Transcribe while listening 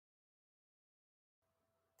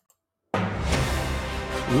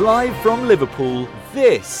Live from Liverpool,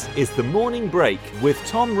 this is The Morning Break with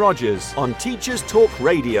Tom Rogers on Teachers Talk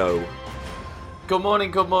Radio. Good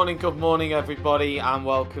morning, everybody, and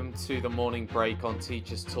welcome to The Morning Break on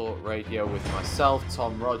Teachers Talk Radio with myself,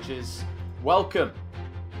 Tom Rogers. Welcome.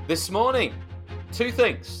 This morning, two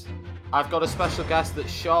things. I've got a special guest, that's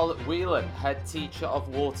Charlotte Whelan, head teacher of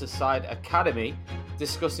Waterside Academy,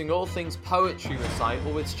 discussing all things poetry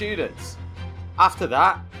recital with students. After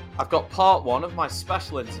that, I've got part one of my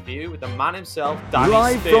special interview with the man himself, Danny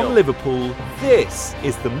Live Steele. from Liverpool, this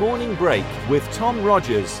is The Morning Break with Tom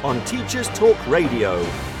Rogers on Teachers Talk Radio.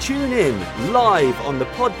 Tune in live on the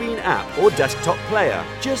Podbean app or desktop player.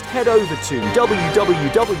 Just head over to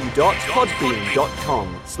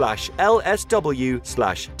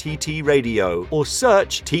www.podbean.com/LSW/TT Radio or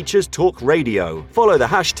search Teachers Talk Radio. Follow the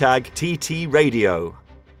hashtag TT Radio.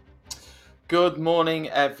 Good morning,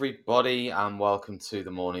 everybody, and welcome to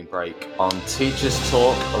the Morning Break on Teachers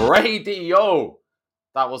Talk Radio.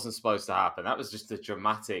 That wasn't supposed to happen. That was just a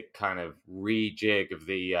dramatic kind of rejig of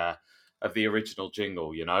the original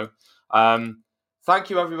jingle, you know. Thank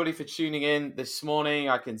you, everybody, for tuning in this morning.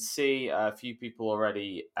 I can see a few people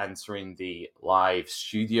already entering the live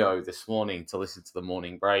studio this morning to listen to the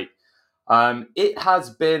Morning Break. It has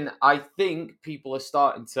been, I think, people are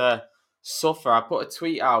starting to suffer. I put a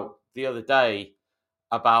tweet out the other day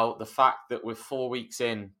about the fact that we're 4 weeks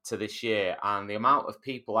in to this year and the amount of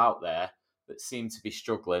people out there that seem to be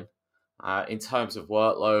struggling in terms of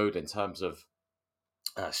workload, in terms of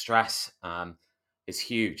stress, is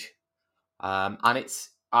huge. And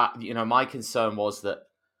it's, my concern was that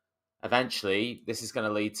eventually this is going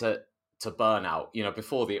to lead to burnout,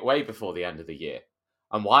 way before the end of the year.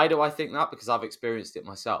 And why do I think that? Because I've experienced it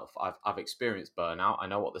myself. I've experienced burnout. I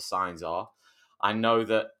know what the signs are. I know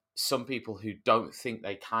that some people who don't think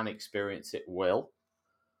they can experience it will,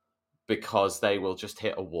 because they will just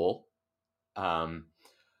hit a wall. And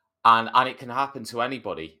it can happen to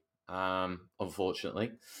anybody,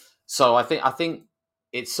 unfortunately. So I think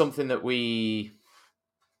it's something that we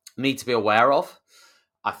need to be aware of.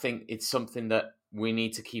 I think it's something that we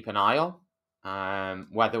need to keep an eye on,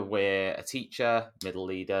 whether we're a teacher, middle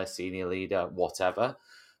leader, senior leader, whatever,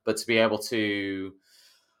 but to be able to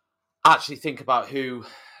actually think about who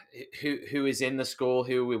is in the school,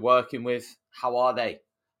 who we're working with, how are they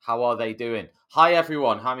doing? Hi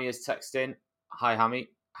everyone, Hammy is texting. Hi Hammy,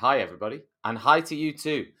 hi everybody, and hi to you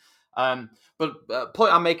too. But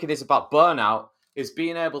point I'm making is about burnout, is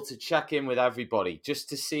being able to check in with everybody just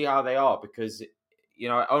to see how they are, because it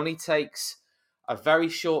only takes a very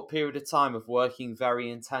short period of time of working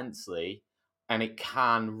very intensely and it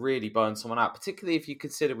can really burn someone out, particularly if you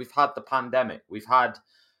consider we've had the pandemic, we've had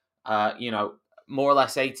more or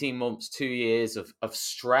less 18 months, 2 years of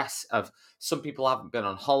stress. Of some people haven't been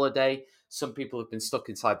on holiday. Some people have been stuck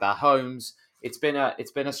inside their homes. It's been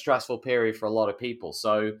a stressful period for a lot of people.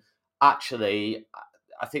 So actually,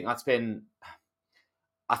 I think that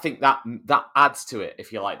adds to it,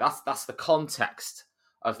 if you like. That's the context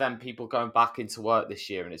of them people going back into work this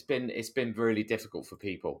year, and it's been really difficult for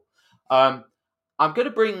people. I'm going to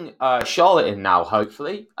bring Charlotte in now,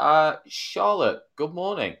 hopefully. Charlotte, good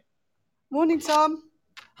morning. Morning, Tom.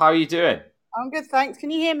 How are you doing? I'm good, thanks.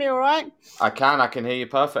 Can you hear me all right? I can hear you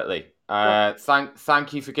perfectly.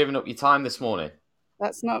 Thank you for giving up your time this morning.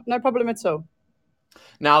 That's no problem at all.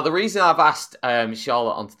 Now, the reason I've asked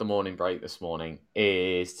Charlotte onto the Morning Break this morning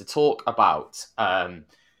is to talk about, to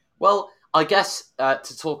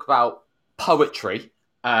talk about poetry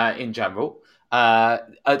in general,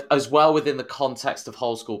 as well within the context of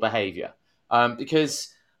whole school behaviour.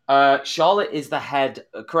 Because Charlotte is the head,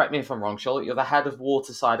 correct me if I'm wrong, Charlotte, you're the head of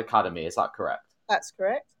Waterside Academy, is that correct? That's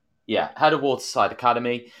correct. Yeah, head of Waterside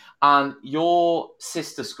Academy. And your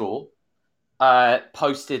sister school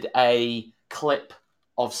posted a clip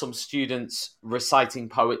of some students reciting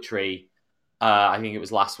poetry, I think it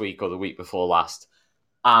was last week or the week before last.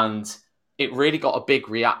 And it really got a big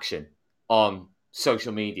reaction on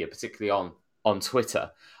social media, particularly on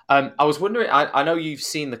Twitter. I was wondering, I know you've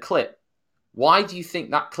seen the clip. Why do you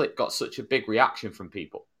think that clip got such a big reaction from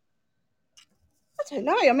people? I don't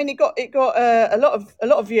know. I mean, it got a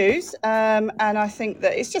lot of views, and I think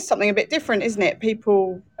that it's just something a bit different, isn't it?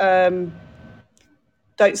 People don't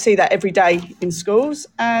see that every day in schools,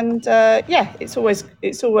 and it's always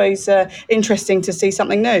interesting to see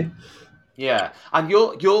something new. Yeah, and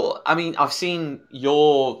I've seen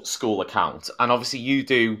your school account, and obviously you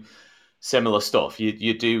do similar stuff.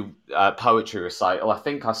 You do poetry recital. I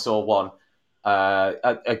think I saw one.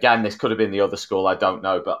 Again, this could have been the other school, I don't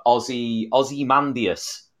know, but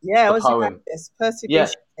Ozymandias Yeah, the poem. Ozymandias, Percy Yeah,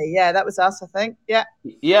 Bysshe. Yeah, that was us, I think. Yeah.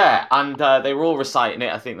 yeah, and they were all reciting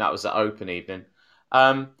it. I think that was at open evening.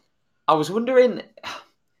 Um, I was wondering,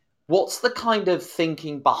 what's the kind of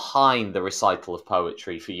thinking behind the recital of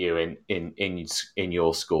poetry for you in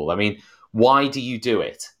your school? I mean, why do you do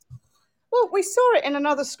it? Well, we saw it in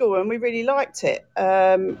another school and we really liked it.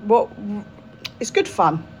 It's good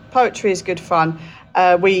fun. Poetry is good fun.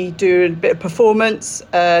 We do a bit of performance.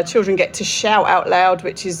 Children get to shout out loud,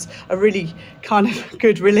 which is a really kind of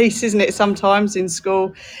good release, isn't it? Sometimes in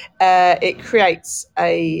school, it creates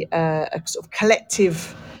a sort of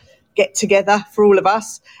collective get together for all of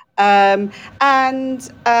us. And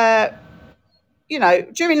you know,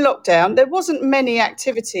 during lockdown, there wasn't many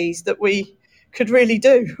activities that we could really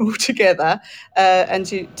do all together and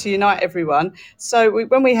to unite everyone. So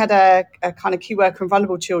when we had a kind of key worker and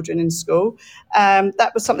vulnerable children in school,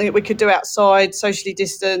 that was something that we could do outside, socially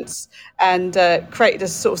distanced, and created a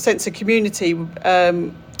sort of sense of community.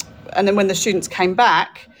 And then when the students came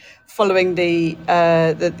back, following the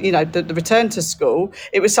return to school,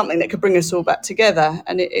 it was something that could bring us all back together,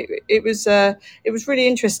 and it was really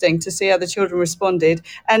interesting to see how the children responded,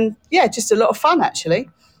 and yeah, just a lot of fun actually.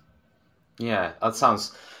 Yeah, it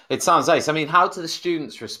sounds nice. I mean, how do the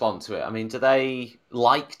students respond to it? I mean, do they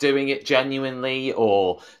like doing it genuinely,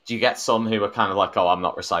 or do you get some who are kind of like, "Oh, I'm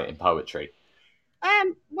not reciting poetry"?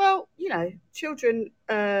 Well, you know, children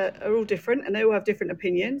are all different, and they all have different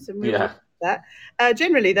opinions, and we all Yeah. like that.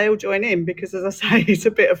 Generally, they all join in because, as I say, it's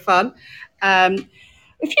a bit of fun.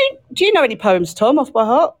 If you do, you know any poems, Tom, off by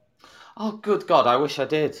heart? Oh, good God, I wish I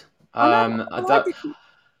did. I know. I Well, I don't. didn't.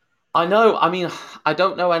 I know. I mean, I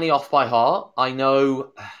don't know any off by heart. I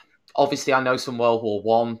know, obviously, I know some World War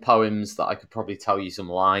One poems that I could probably tell you some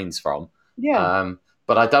lines from. Yeah.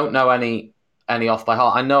 But I don't know any off by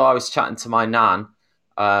heart. I know I was chatting to my nan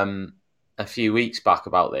um, a few weeks back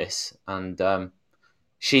about this, and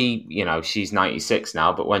she, she's 96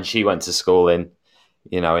 now. But when she went to school in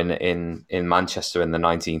Manchester in the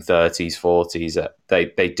 1930s, 40s,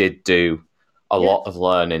 they did do a Yeah. lot of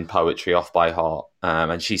learning poetry off by heart,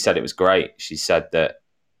 and she said it was great. She said that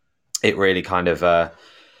it really kind of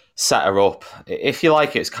set her up. If you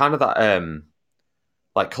like, it's kind of that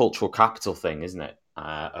like cultural capital thing, isn't it?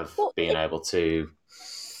 Of Well, being able to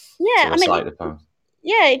yeah. I mean, recite the poem.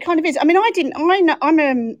 yeah, it kind of is. I mean, I didn't. I know, I'm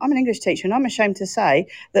an English teacher, and I'm ashamed to say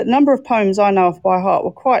that the number of poems I know off by heart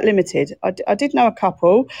were quite limited. I did know a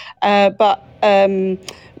couple, but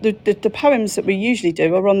the poems that we usually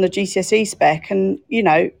do are on the GCSE spec, and you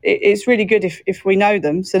know, it's really good if we know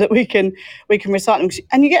them so that we can recite them,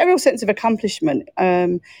 and you get a real sense of accomplishment.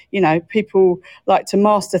 You know, people like to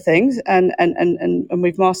master things, and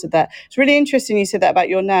we've mastered that. It's really interesting you said that about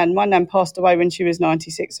your nan. My nan passed away when she was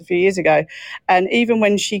 96 a few years ago, and even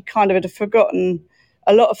when she kind of had forgotten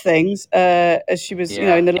a lot of things, as she was, you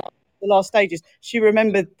know, Yeah, in the last stages, she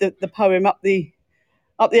remembered the poem up the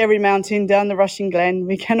Erie Mountain, down the rushing glen.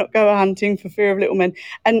 We cannot go a hunting for fear of little men,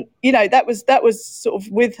 and you know that was sort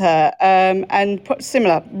of with her, and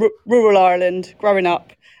similar rural Ireland growing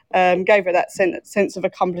up. Gave her that sense of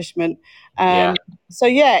accomplishment. yeah. So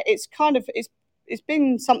yeah, it's kind of it's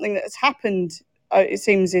been something that has happened. It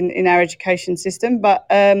seems in our education system, but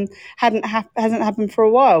hasn't happened for a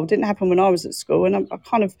while. Didn't happen when I was at school, and I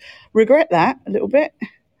kind of regret that a little bit.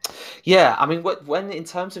 Yeah, I mean, when in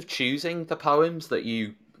terms of choosing the poems that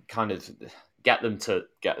you kind of get them to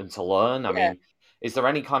learn, I Yeah, mean, is there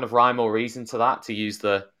any kind of rhyme or reason to that? To use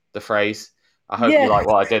the phrase, I hope you yeah, like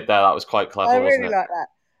what I did there. That was quite I clever, wasn't really it? like that.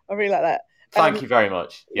 I really like that. Thank you very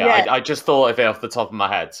much. Yeah, Yeah, I just thought of it off the top of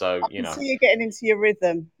my head, so I can see you getting into your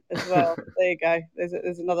rhythm as well. There you go.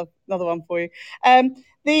 There's another one for you.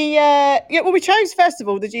 Well, we chose first of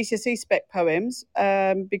all the GCSE spec poems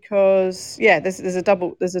because there's a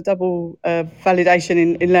double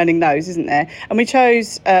validation in learning those, isn't there? And we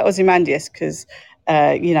chose Ozymandias because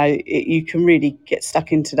you can really get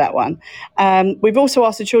stuck into that one. We've also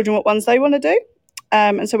asked the children what ones they want to do.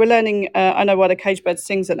 And so we're learning I Know Why the Caged Bird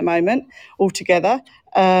Sings at the moment all together,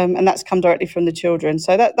 and that's come directly from the children.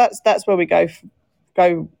 So that's where we go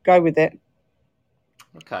with it.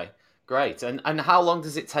 Okay, great. And how long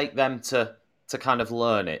does it take them to kind of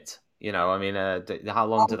learn it? I mean, how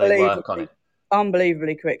long do they work on Unbelievably, it?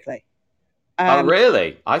 unbelievably quickly. Oh, Um,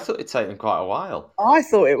 really? I thought it'd take them quite a while. I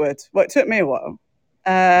thought it would. Well, it took me a while,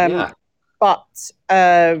 um, Yeah, but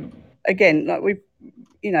again, like we've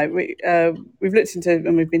looked into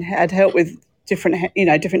and had help with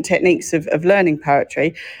different techniques of learning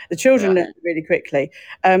poetry. The children yeah, learn really quickly.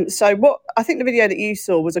 So what I think the video that you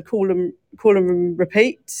saw was a call and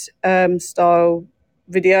repeat style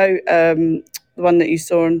video. The one that you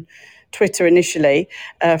saw on Twitter initially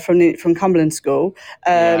from Cumberland School.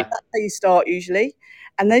 That's how you start usually,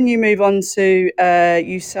 and then you move on to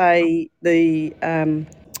you say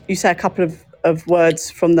a couple of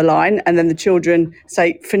words from the line, and then the children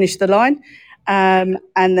say finish the line. And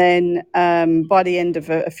then by the end of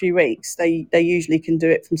a few weeks, they usually can do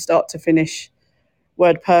it from start to finish,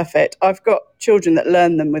 word perfect. I've got children that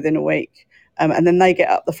learn them within a week. And then they get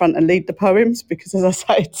up the front and lead the poems because, as I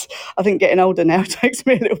say, I think getting older now takes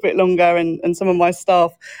me a little bit longer, and some of my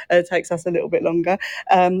staff takes us a little bit longer.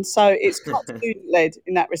 So it's quite student-led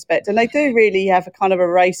in that respect. And they do really have a kind of a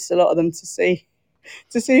race, a lot of them, to see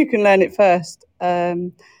who can learn it first.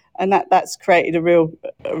 And that's created a real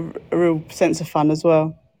sense of fun as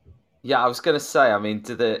well. Yeah, I was going to say. I mean,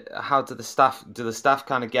 do the staff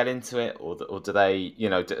kind of get into it, or do they?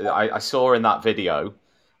 I saw in that video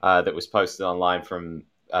that was posted online from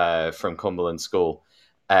Cumberland School.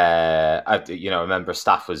 A member of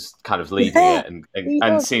staff was kind of leading it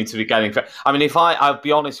and seemed to be getting. I mean, I'll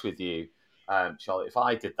be honest with you, Charlotte, if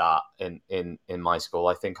I did that in my school,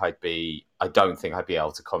 I don't think I'd be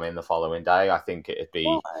able to come in the following day. I think it'd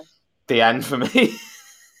be the end for me.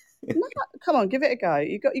 No, come on, give it a go.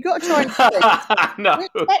 You got to try new things. No. We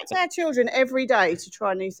expect our children every day to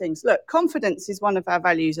try new things. Look, confidence is one of our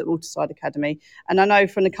values at Waterside Academy, and I know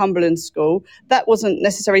from the Cumberland School that wasn't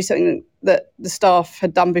necessarily something that the staff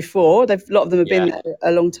had done before. A lot of them have been there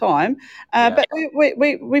a long time, but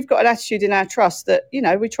we've got an attitude in our trust that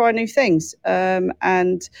we try new things,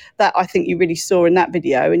 and that I think you really saw in that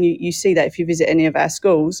video, and you see that if you visit any of our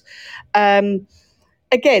schools.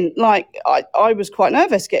 Again, like I was quite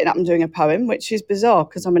nervous getting up and doing a poem, which is bizarre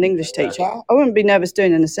because I'm an English teacher. I wouldn't be nervous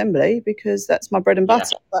doing an assembly because that's my bread and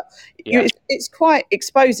butter. But it's quite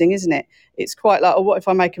exposing, isn't it? It's quite like, what if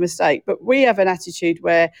I make a mistake? But we have an attitude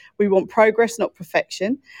where we want progress, not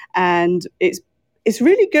perfection. And it's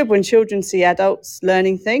really good when children see adults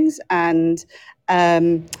learning things and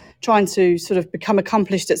trying to sort of become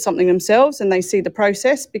accomplished at something themselves, and they see the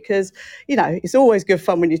process, because it's always good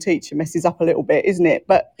fun when your teacher messes up a little bit, isn't it?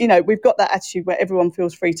 But we've got that attitude where everyone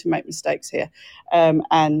feels free to make mistakes here,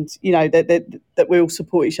 and that we all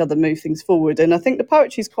support each other, move things forward. And I think the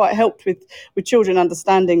poetry's quite helped with children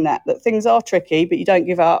understanding that things are tricky, but you don't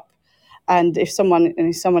give up. And if someone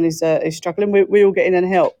is struggling, we all get in and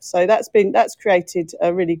help. So that's created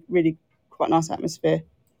a really, really quite nice atmosphere.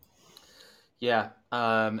 Yeah,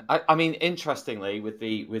 I mean, interestingly, with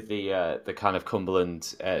the kind of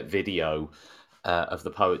Cumberland video of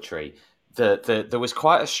the poetry, there was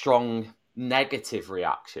quite a strong negative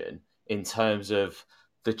reaction in terms of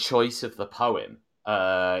the choice of the poem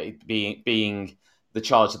being the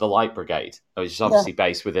Charge of the Light Brigade, which is obviously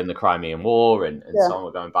based within the Crimean War, and so on.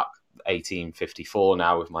 We're going back 1854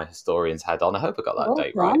 now with my historian's head on. I hope I got that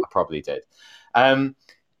date right. I probably did. And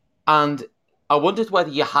I wondered whether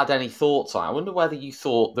you had any thoughts on it. I wonder whether you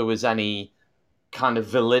thought there was any kind of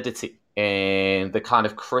validity in the kind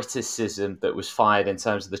of criticism that was fired in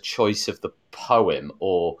terms of the choice of the poem,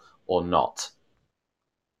 or not.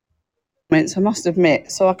 I must admit,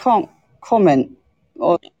 so I can't comment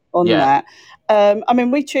on that. I mean,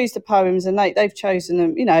 we choose the poems, and they've chosen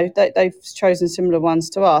them. They've chosen similar ones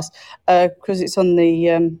to us because it's on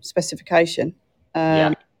the specification.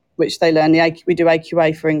 Which they learn. We do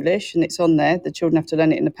AQA for English, and it's on there. The children have to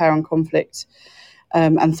learn it in the Power and Conflict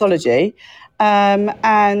anthology,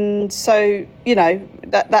 and so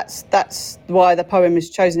that's why the poem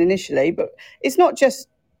is chosen initially. But it's not just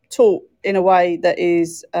taught in a way that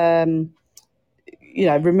is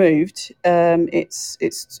removed.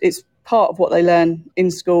 It's part of what they learn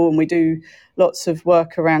in school, and we do lots of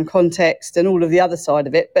work around context and all of the other side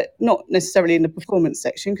of it, but not necessarily in the performance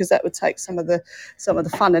section, because that would take some of the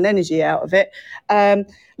fun and energy out of it.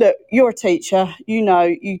 Look, you're a teacher,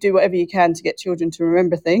 you do whatever you can to get children to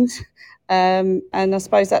remember things, and I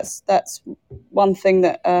suppose that's one thing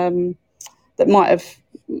that might have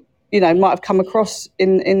come across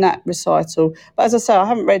in that recital. But as I say, I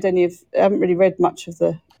haven't really read much of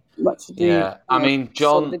the. I mean,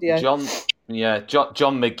 John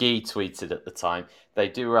McGee tweeted at the time, they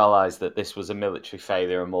do realise that this was a military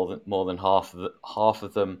failure, and more than half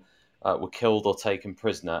of them were killed or taken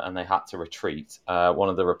prisoner, and they had to retreat. One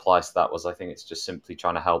of the replies to that was, I think it's just simply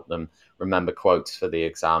trying to help them remember quotes for the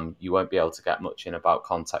exam. You won't be able to get much in about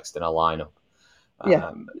context in a lineup.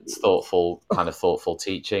 It's thoughtful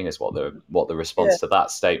teaching is what the response to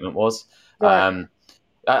that statement was. Right.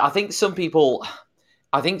 I think some people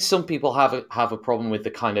have a problem with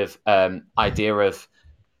the kind of idea of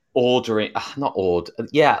almost like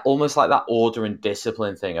that order and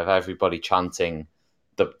discipline thing of everybody chanting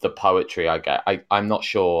the poetry I get. I'm not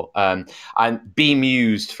sure. And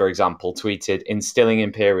Bemused, for example, tweeted, "Instilling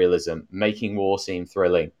imperialism, making war seem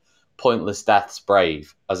thrilling, pointless deaths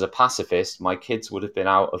brave. As a pacifist, my kids would have been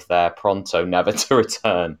out of there pronto, never to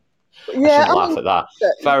return." I Yeah, shouldn't laugh at that.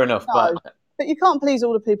 Fair enough, no, but you can't please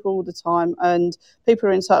all the people all the time, and people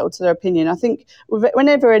are entitled to their opinion. I think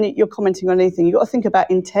whenever you're commenting on anything, you've got to think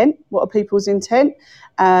about intent. What are people's intent?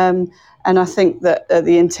 And I think that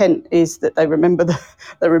the intent is that they remember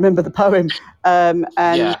the poem. And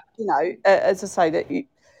as I say, that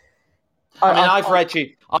I've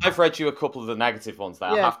read you a couple of the negative ones there.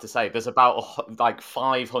 I have to say, there's about like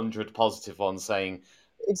 500 positive ones saying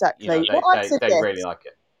exactly they really like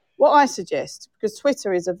it. What I suggest, because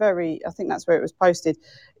Twitter is I think that's where it was posted,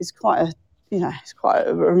 is it's quite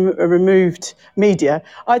a removed media.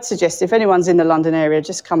 I'd suggest if anyone's in the London area,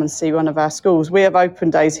 just come and see one of our schools. We have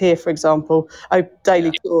open days here, for example,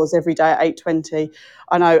 daily tours every day at 8:20.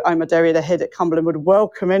 I know Omar Derry, the head at Cumberland, would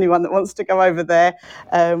welcome anyone that wants to go over there.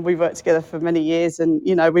 We've worked together for many years, and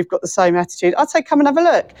we've got the same attitude. I'd say come and have a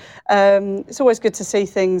look. It's always good to see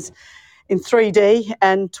things in 3D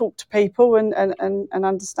and talk to people and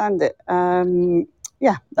understand it. I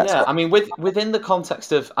mean, within the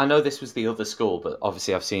context of, I know this was the other school, but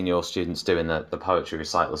obviously I've seen your students doing the poetry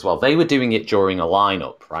recital as well. They were doing it during a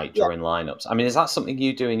lineup, right? During lineups. I mean, is that something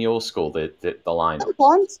you do in your school, the lineup?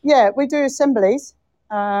 Sometimes, yeah, we do assemblies.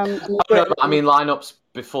 I mean lineups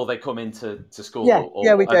before they come into school,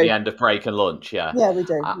 or we at do. the end of break and lunch. Yeah, we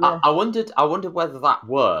do. I wondered whether that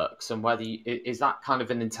works, and whether is that kind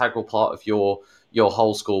of an integral part of your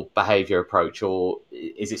whole school behaviour approach, or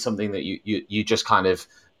is it something that you just kind of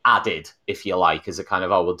added, if you like, as a kind of,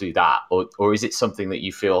 we'll do that, or is it something that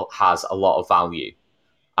you feel has a lot of value?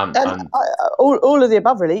 All of the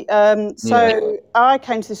above, really. I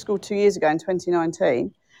came to this school 2 years ago in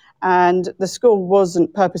 2019. And the school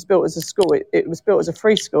wasn't purpose-built as a school. It was built as a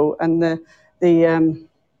free school, and the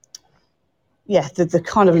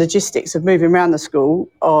kind of logistics of moving around the school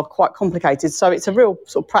are quite complicated. So it's a real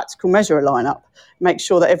sort of practical measure, a lineup. Make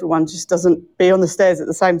sure that everyone just doesn't be on the stairs at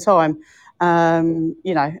the same time, and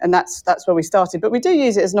that's where we started. But we do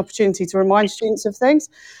use it as an opportunity to remind students of things.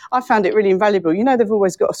 I found it really invaluable. They've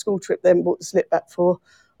always got a school trip they haven't bought the slip back for,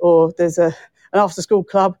 or there's an after-school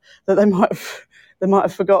club that they might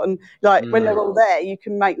have forgotten. Like when they're all there, you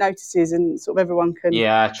can make notices, and sort of everyone can.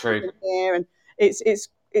 Yeah, true. Here, and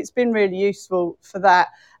it's been really useful for that.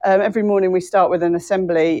 Every morning we start with an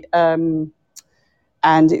assembly, and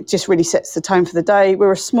it just really sets the tone for the day.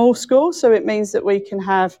 We're a small school, so it means that we can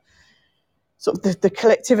have sort of the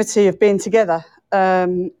collectivity of being together,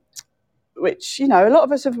 which a lot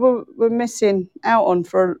of us were missing out on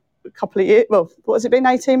for a couple of years. Well, what has it been?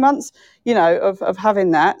 18 months, of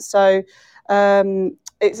having that. So.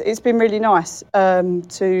 It's been really nice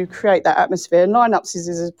to create that atmosphere. And lineups is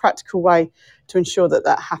a practical way to ensure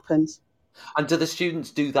that happens. And do the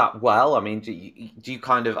students do that well? I mean, do you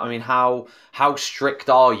kind of? I mean, how strict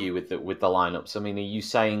are you with the lineups? I mean, are you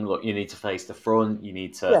saying, look, you need to face the front? You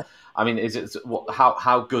need to. Yeah. I mean, is it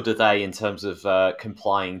how good are they in terms of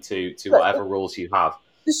complying to whatever rules you have?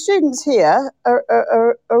 The students here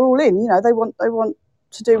are all in. They want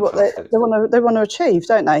to do what they want to achieve,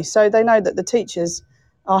 don't they? So they know that the teachers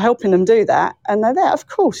are helping them do that, and they're there. Of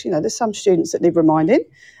course, there's some students that need reminding,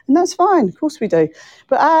 and that's fine. Of course we do.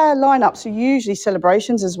 But our lineups are usually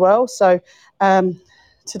celebrations as well. So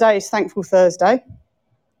today is Thankful Thursday.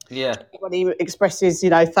 Yeah. Everybody expresses,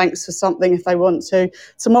 thanks for something if they want to.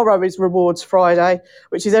 Tomorrow is Rewards Friday,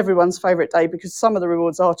 which is everyone's favourite day because some of the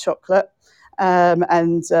rewards are chocolate.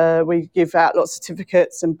 And we give out lots of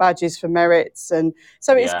certificates and badges for merits, and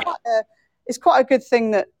so it's quite a good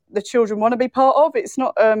thing that the children want to be part of. It's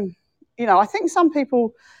not, I think some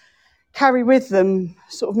people carry with them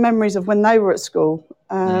sort of memories of when they were at school,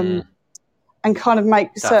 and kind of make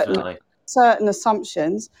certain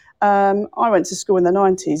assumptions. I went to school in the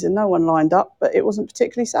 90s and no one lined up, but it wasn't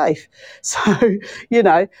particularly safe. So,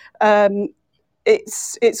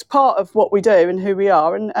 it's part of what we do and who we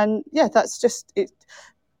are, and that's just it.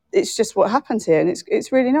 It's just what happens here, and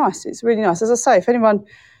it's really nice. It's really nice. As I say,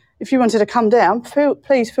 if you wanted to come down,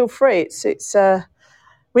 please feel free. It's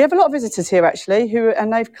we have a lot of visitors here actually,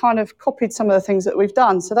 and they've kind of copied some of the things that we've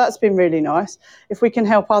done, so that's been really nice. If we can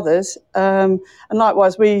help others, and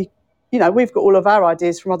likewise we've got all of our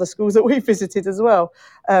ideas from other schools that we've visited as well,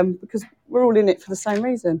 because we're all in it for the same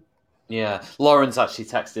reason. Yeah, Lauren's actually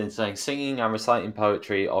texted in saying, singing and reciting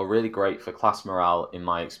poetry are really great for class morale in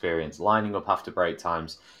my experience, lining up after break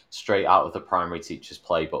times, straight out of the primary teacher's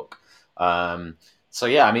playbook. So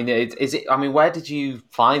yeah, I mean, where did you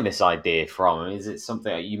find this idea from? I mean, is it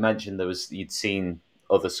something you mentioned you'd seen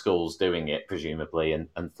other schools doing it, presumably, and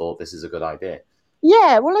thought this is a good idea.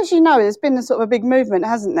 Yeah, well, as you know, there's been a sort of a big movement,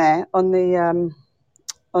 hasn't there, on the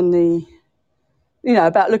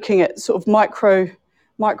about looking at sort of micro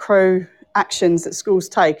actions that schools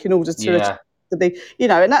take in order to achieve and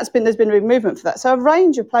there's been a big movement for that. So a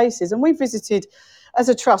range of places, and we've visited, as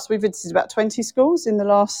a trust, we've visited about 20 schools in the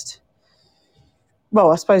last,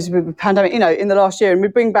 well, I suppose with the pandemic, in the last year, and we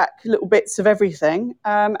bring back little bits of everything.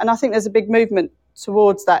 And I think there's a big movement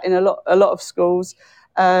towards that in a lot of schools.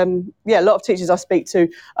 A lot of teachers I speak to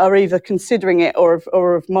are either considering it or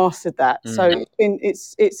have mastered that. So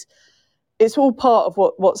it's all part of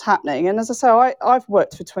what's happening. And as I say, I've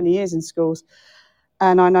worked for 20 years in schools,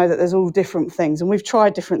 and I know that there's all different things, and we've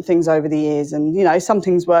tried different things over the years, and some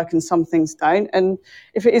things work and some things don't. And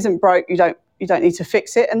if it isn't broke, you don't need to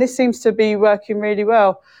fix it. And this seems to be working really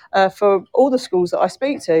well for all the schools that I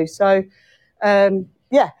speak to. So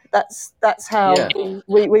that's how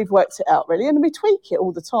we've worked it out, really. And we tweak it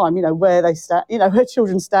all the time, where they stand, where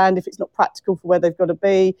children stand, if it's not practical for where they've got to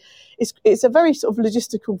be. It's a very sort of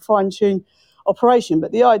logistical, fine-tuned operation.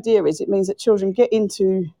 But the idea is it means that children get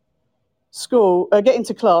into school, get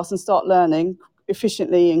into class and start learning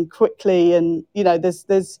efficiently and quickly. And, there's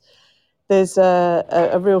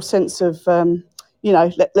a real sense of,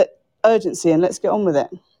 urgency, and let's get on with it.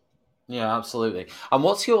 Yeah, absolutely. And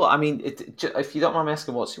what's your, if you don't mind me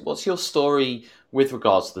asking, what's your story with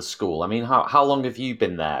regards to the school? I mean, how long have you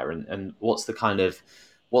been there, and what's the kind of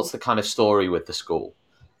story with the school?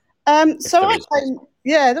 There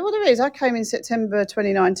is. I came in September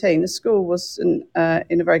 2019. The school was in a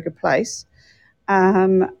very good place,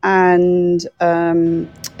 and it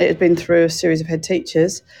had been through a series of head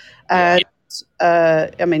teachers. And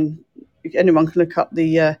anyone can look up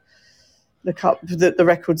the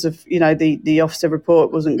records of the Ofsted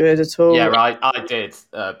report. Wasn't good at all. Yeah, right. I did.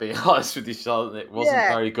 Being honest with you, Charlotte, it wasn't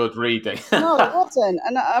very good reading. No, it wasn't,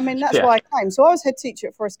 and that's why I came. So I was head teacher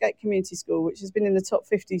at Forest Gate Community School, which has been in the top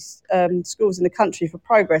 50 schools in the country for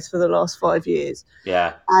progress for the last 5 years.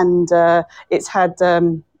 Yeah, and it's had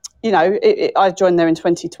I joined there in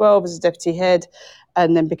 2012 as a deputy head,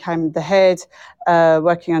 and then became the head,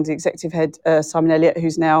 working under the executive head Simon Elliott,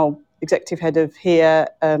 who's now executive head of here.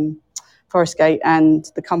 Forest Gate and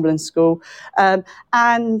the Cumberland School, we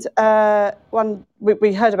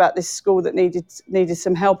heard about this school that needed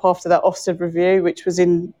some help after that Ofsted review, which was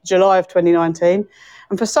in July of 2019,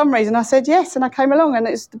 and for some reason I said yes, and I came along, and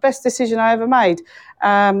it's the best decision I ever made.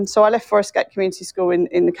 So I left Forest Gate Community School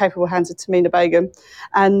in the capable hands of Tamina Begum,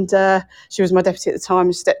 and she was my deputy at the time,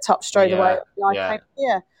 and stepped up straight away. And I came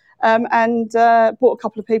here and brought a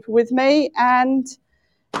couple of people with me, and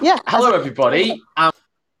hello everybody.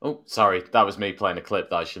 Oh, sorry, that was me playing a clip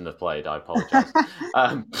that I shouldn't have played. I apologise.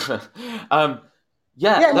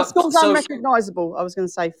 The school's unrecognisable, I was going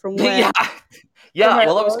to say, from where...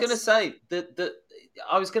 Well, I was going to say that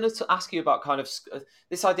I was going to ask you about kind of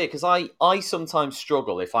this idea, because I sometimes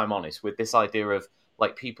struggle, if I'm honest, with this idea of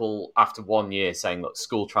like people after 1 year saying, look,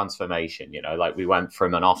 school transformation, like we went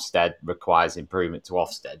from an Ofsted requires improvement to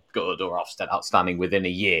Ofsted good or Ofsted outstanding within a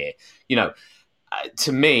year,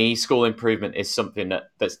 to me, school improvement is something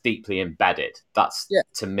that's deeply embedded.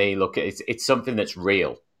 To me, look, it's something that's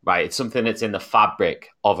real, right? It's something that's in the fabric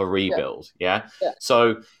of a rebuild, yeah?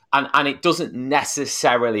 So, and it doesn't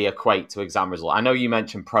necessarily equate to exam result. I know you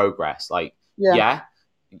mentioned progress,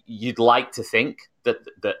 you'd like to think that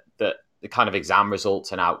the kind of exam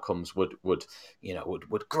results and outcomes would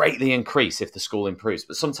greatly increase if the school improves,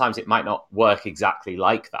 but sometimes it might not work exactly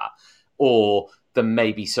like that, or there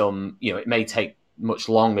may be some, it may take much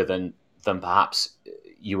longer than perhaps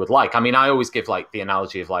you would like. I mean, I always give like the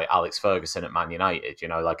analogy of like Alex Ferguson at Man United,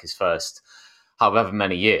 like his first however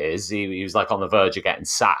many years, he was like on the verge of getting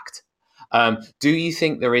sacked. Do you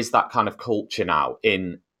think there is that kind of culture now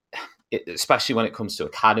especially when it comes to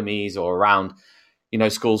academies or around,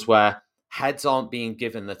 schools, where heads aren't being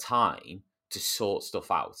given the time to sort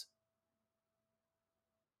stuff out?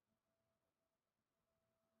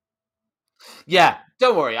 Yeah,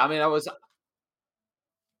 don't worry. I mean,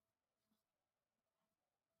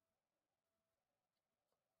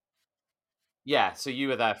 Yeah, so you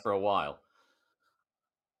were there for a while.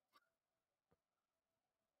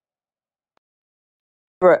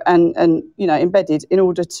 And embedded in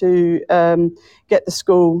order to get the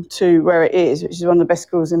school to where it is, which is one of the best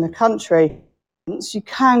schools in the country. You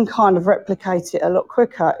can kind of replicate it a lot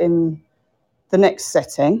quicker in the next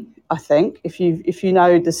setting, I think, if you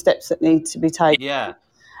know the steps that need to be taken. Yeah.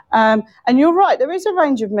 And you're right, there is a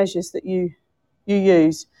range of measures that you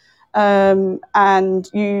use. And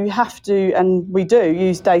you have to, and we do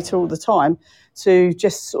use data all the time to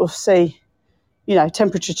just sort of see,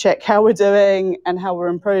 temperature check how we're doing and how we're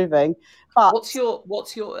improving. But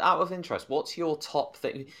what's your out of interest? What's your top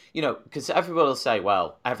thing? Because everybody will say,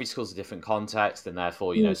 well, every school's a different context, and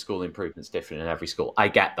therefore, school improvement's different in every school. I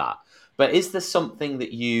get that, but is there something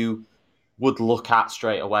that you would look at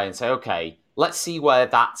straight away and say, okay, let's see where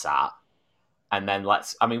that's at, and then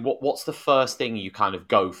what's the first thing you kind of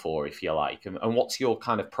go for, if you like, and what's your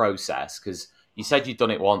kind of process? Because you said you've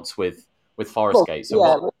done it once with Forest Gate, so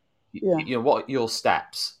what are your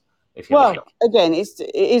steps? Again,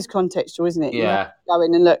 it is contextual, isn't it? Yeah. You have to go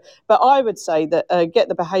in and look. But I would say that get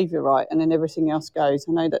the behaviour right, and then everything else goes.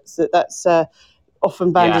 I know that's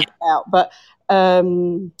often bandied out, but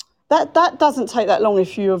that doesn't take that long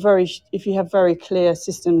if you have very clear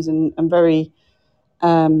systems and very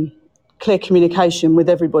clear communication with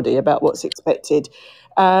everybody about what's expected,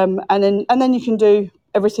 and then you can do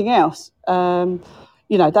everything else.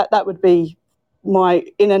 That would be my,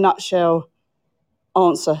 in a nutshell,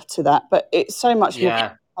 answer to that, but it's so much more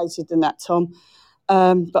complicated than that, Tom.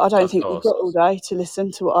 But I don't think we've got all day to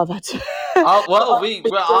listen to what I've had to.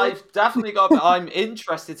 I've definitely got. I'm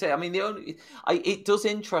interested to. I mean, it does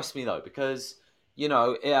interest me though, because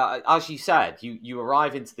as you said, you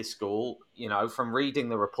arrive into this school. From reading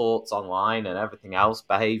the reports online and everything else,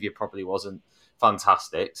 behaviour probably wasn't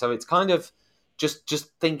fantastic. So it's kind of just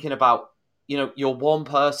thinking about you're one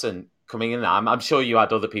person coming in there. I'm sure you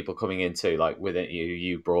had other people coming in too, like with it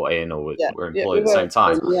you brought in or were employed at the same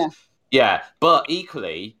time. Yeah, but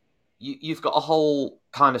equally, you've got a whole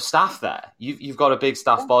kind of staff there. You've got a big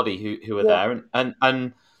staff body who are there,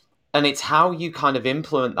 and it's how you kind of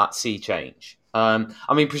implement that sea change.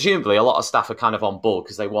 Presumably a lot of staff are kind of on board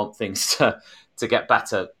because they want things to get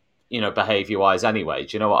better, behaviour wise anyway.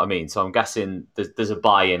 Do you know what I mean? So I'm guessing there's a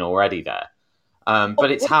buy-in already there.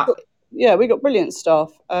 But it's how. Yeah, we got brilliant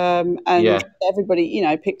staff, and everybody,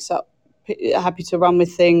 picks up, happy to run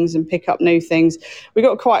with things and pick up new things. We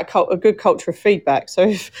got quite a good culture of feedback. So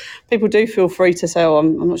if people do feel free to say, "Oh,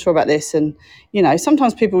 I'm not sure about this," and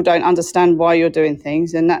sometimes people don't understand why you're doing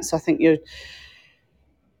things, and that's, I think,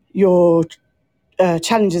 your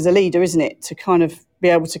challenge as a leader, isn't it, to kind of be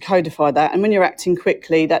able to codify that. And when you're acting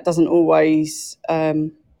quickly, that doesn't always.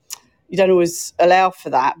 You don't always allow for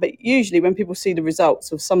that, but usually when people see the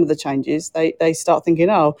results of some of the changes, they start thinking,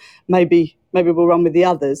 oh, maybe we'll run with the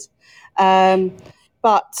others.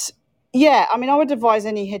 But yeah, I would advise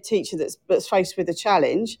any head teacher that's faced with a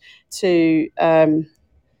challenge to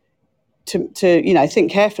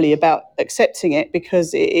think carefully about accepting it,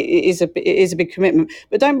 because it is a big commitment.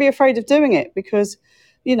 But don't be afraid of doing it, because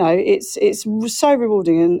it's so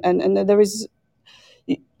rewarding, and there is.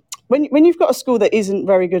 When you've got a school that isn't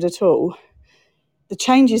very good at all, the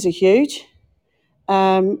changes are huge.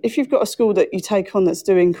 If you've got a school that you take on that's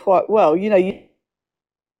doing quite well,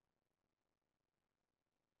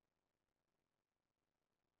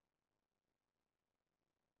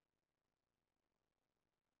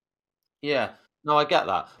 Yeah, no, I get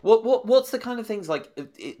that. What's the kind of things, like,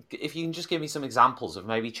 if you can just give me some examples of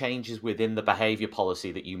maybe changes within the behaviour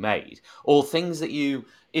policy that you made, or things that you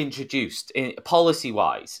introduced policy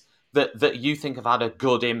wise that you think have had a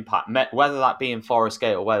good impact, whether that be in Forest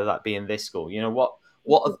Gate or whether that be in this school.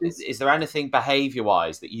 What is there anything behaviour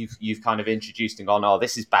wise that you've kind of introduced and gone, oh,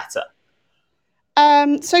 this is better?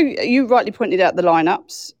 So you rightly pointed out the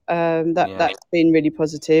lineups. That's been really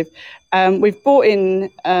positive. We've brought in.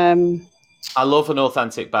 I love an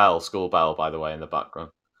authentic bell, school bell, by the way, in the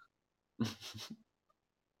background.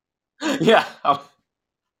 Yeah.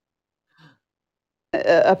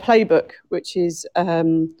 A playbook, which is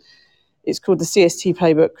it's called the CST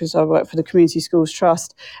playbook, because I work for the Community Schools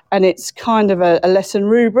Trust, and it's kind of a lesson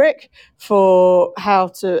rubric for how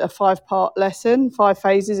to a 5-part lesson, 5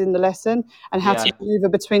 phases in the lesson, and how to maneuver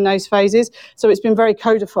between those phases. So it's been very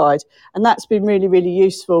codified, and that's been really, really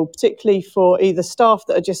useful, particularly for either staff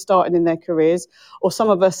that are just starting in their careers, or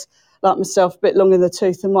some of us, like myself, a bit long in the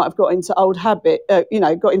tooth and might have got into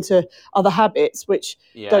got into other habits which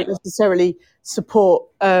don't necessarily support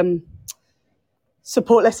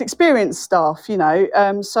less experienced staff.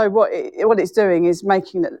 So what it's doing is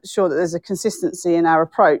making sure that there's a consistency in our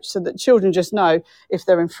approach, so that children just know, if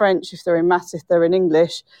they're in French, if they're in maths, if they're in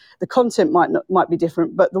English, the content might be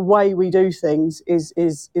different, but the way we do things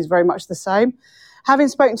is very much the same. Having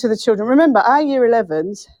spoken to the children, remember our year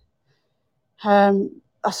 11s,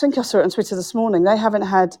 I think I saw it on Twitter this morning, they haven't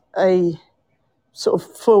had a sort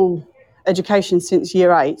of full education since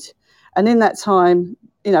year 8, and in that time,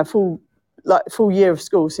 full year of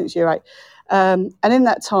school since year 8. And in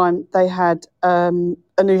that time, they had a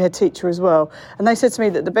new head teacher as well. And they said to me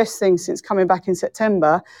that the best thing since coming back in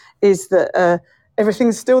September is that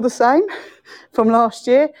everything's still the same from last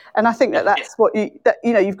year. And I think that's what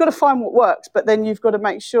you've got to find what works, but then you've got to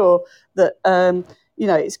make sure that,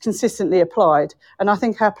 it's consistently applied. And I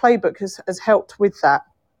think our playbook has helped with that.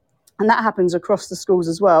 And that happens across the schools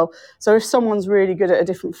as well. So if someone's really good at a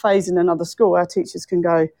different phase in another school, our teachers can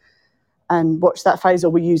go and watch that phase, or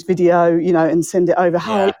we use video, and send it over.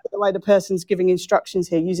 How look at the way the person's giving instructions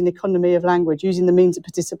here, using economy of language, using the means of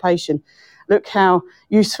participation. Look how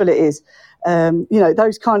useful it is.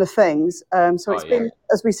 Those kind of things. So it's been,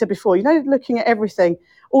 as we said before, looking at everything,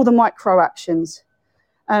 all the micro actions.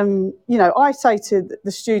 I say to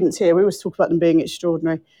the students here, we always talk about them being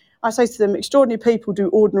extraordinary. I say to them, extraordinary people do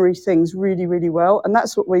ordinary things really, really well. And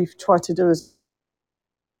that's what we've tried to do as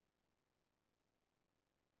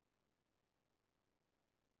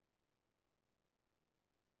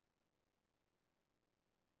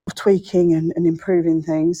tweaking and improving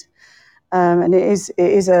things. And it is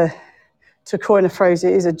to coin a phrase,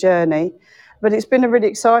 it is a journey. But it's been a really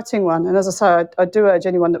exciting one. And as I say, I do urge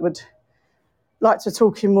anyone that would like to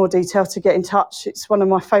talk in more detail to get in touch. It's one of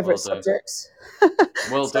my favourite subjects.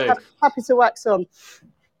 Will do. Happy to wax on.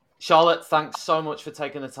 Charlotte, thanks so much for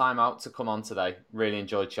taking the time out to come on today. Really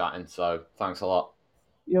enjoyed chatting, so thanks a lot.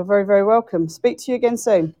 You're very, very welcome. Speak to you again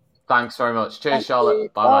soon. Thanks very much. Cheers, Thank Charlotte. you.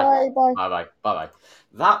 Bye-bye. Bye. Bye-bye. Bye-bye.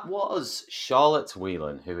 That was Charlotte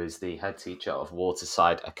Whelan, who is the head teacher of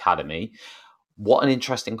Waterside Academy. What an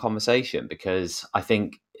interesting conversation, because I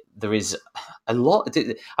think there is a lot.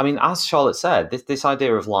 I mean, as Charlotte said, this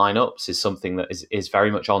idea of lineups is something that is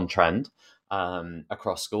very much on trend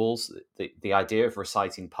across schools. The idea of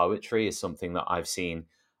reciting poetry is something that I've seen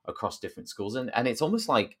across different schools. And it's almost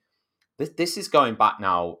like this is going back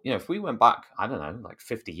now. If we went back, I don't know, like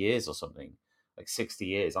 50 years or something, like 60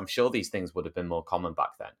 years, I'm sure these things would have been more common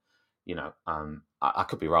back then. I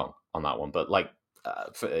could be wrong on that one, but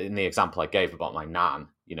in the example I gave about my nan,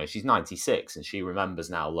 she's 96 and she remembers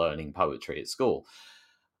now learning poetry at school,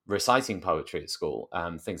 reciting poetry at school,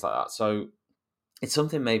 things like that. So it's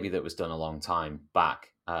something maybe that was done a long time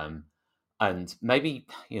back. And maybe,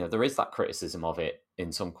 there is that criticism of it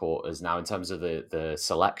in some quarters now in terms of the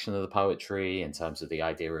selection of the poetry, in terms of the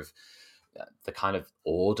idea of the kind of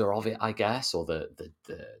order of it, I guess, or the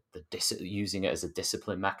using it as a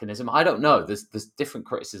discipline mechanism. I don't know. There's different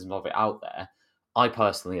criticism of it out there. I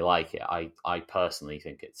personally like it. I personally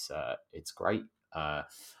think it's great,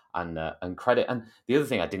 and credit. And the other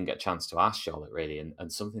thing I didn't get a chance to ask Charlotte really,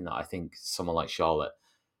 and something that I think someone like Charlotte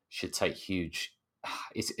should take huge.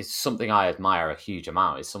 It's something I admire a huge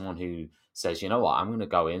amount. Is someone who says, you know what, I'm going to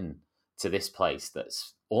go in to this place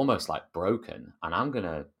that's almost like broken, and I'm going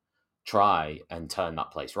to try and turn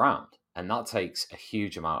that place around. And that takes a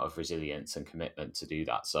huge amount of resilience and commitment to do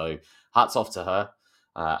that. So hats off to her.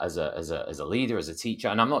 As a leader, as a teacher,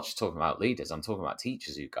 and I'm not just talking about leaders. I'm talking about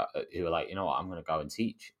teachers who are like, you know what, I'm going to go and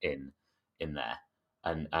teach in there,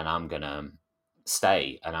 and I'm going to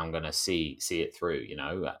stay, and I'm going to see it through.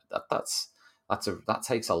 That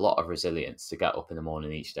takes a lot of resilience to get up in the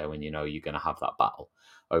morning each day when you're going to have that battle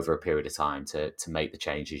over a period of time to make the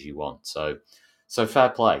changes you want. So fair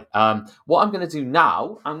play. What I'm going to do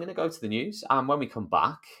now, I'm going to go to the news, and when we come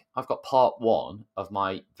back, I've got part one of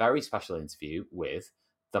my very special interview with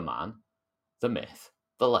the man, the myth,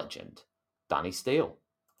 the legend, Danny Steele.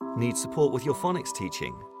 Need support with your phonics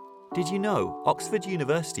teaching? Did you know Oxford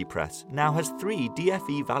University Press now has 3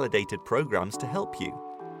 DFE-validated programs to help you?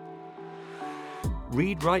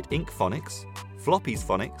 Read Write Inc. Phonics, Floppy's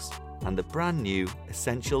Phonics, and the brand new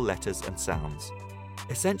Essential Letters and Sounds.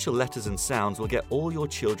 Essential Letters and Sounds will get all your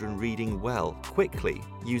children reading well, quickly,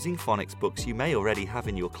 using phonics books you may already have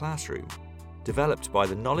in your classroom. Developed by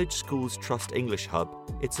the Knowledge Schools Trust English Hub,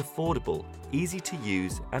 it's affordable, easy to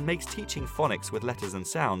use, and makes teaching phonics with letters and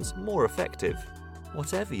sounds more effective.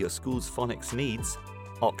 Whatever your school's phonics needs,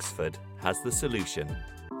 Oxford has the solution.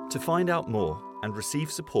 To find out more and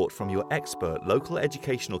receive support from your expert local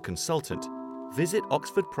educational consultant, visit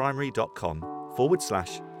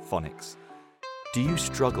oxfordprimary.com/phonics. Do you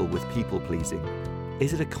struggle with people pleasing?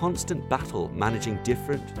 Is it a constant battle managing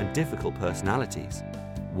different and difficult personalities?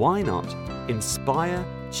 Why not inspire,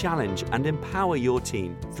 challenge, and empower your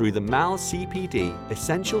team through the MAL CPD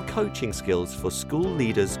Essential Coaching Skills for School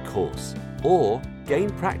Leaders course, or gain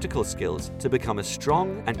practical skills to become a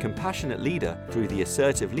strong and compassionate leader through the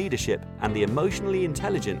Assertive Leadership and the Emotionally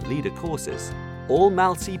Intelligent Leader courses. All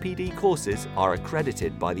MAL CPD courses are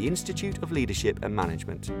accredited by the Institute of Leadership and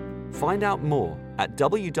Management. Find out more at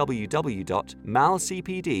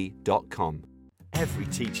www.malcpd.com. Every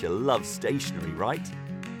teacher loves stationery, right?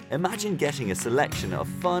 Imagine getting a selection of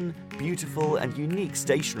fun, beautiful and unique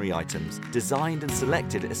stationery items designed and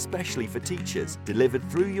selected especially for teachers, delivered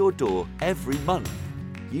through your door every month.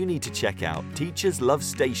 You need to check out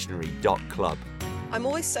teacherslovestationery.club. I'm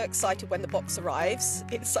always so excited when the box arrives.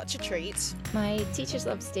 It's such a treat. My Teachers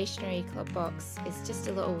Love Stationery Club box is just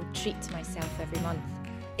a little treat to myself every month.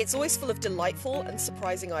 It's always full of delightful and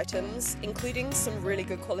surprising items, including some really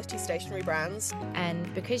good quality stationery brands.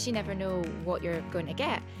 And because you never know what you're going to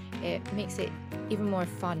get, it makes it even more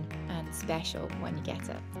fun and special when you get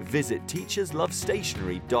it. Visit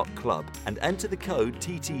teacherslovestationery.club and enter the code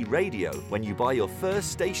TTRadio when you buy your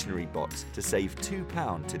first stationery box to save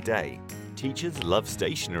 £2 today.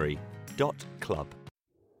 teacherslovestationery.club.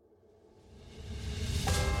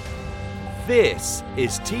 This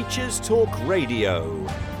is Teachers Talk Radio,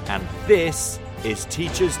 and this is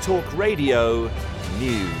Teachers Talk Radio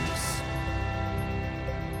News.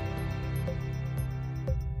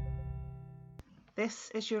 This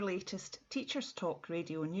is your latest Teachers Talk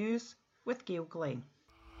Radio News with Gail Glenn.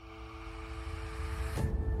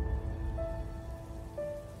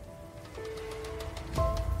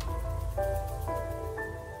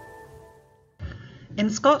 In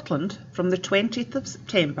Scotland, from the 20th of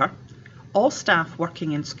September, all staff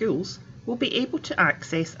working in schools will be able to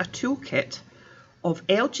access a toolkit of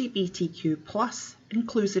LGBTQ+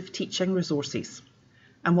 inclusive teaching resources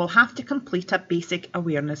and will have to complete a basic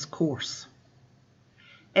awareness course.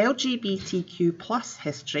 LGBTQ+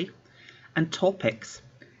 history and topics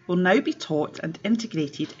will now be taught and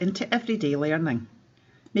integrated into everyday learning,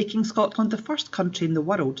 making Scotland the first country in the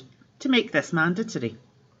world to make this mandatory.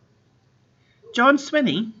 John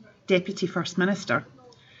Swinney, Deputy First Minister,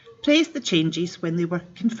 praised the changes when they were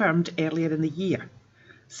confirmed earlier in the year,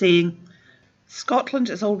 saying, "Scotland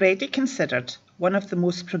is already considered one of the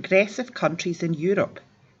most progressive countries in Europe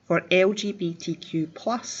for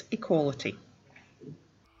LGBTQ+ equality."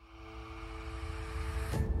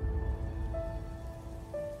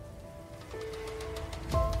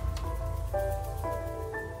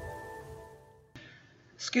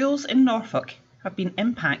 Schools in Norfolk have been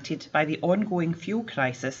impacted by the ongoing fuel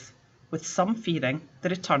crisis, with some fearing the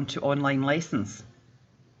return to online lessons.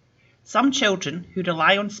 Some children who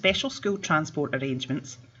rely on special school transport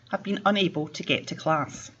arrangements have been unable to get to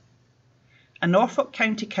class. A Norfolk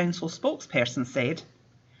County Council spokesperson said,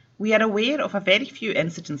 "We are aware of a very few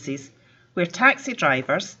incidences where taxi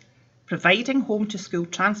drivers providing home to school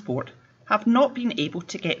transport have not been able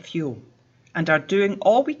to get fuel and are doing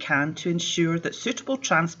all we can to ensure that suitable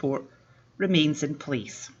transport remains in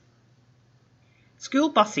place." School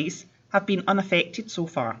buses have been unaffected so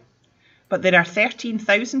far, but there are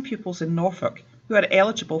 13,000 pupils in Norfolk who are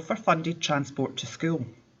eligible for funded transport to school.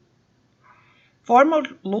 Former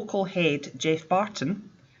local head Jeff Barton,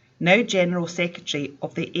 now General Secretary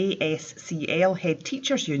of the ASCL Head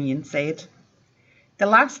Teachers Union, said, "The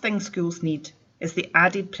last thing schools need is the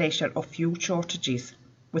added pressure of fuel shortages,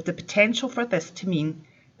 with the potential for this to mean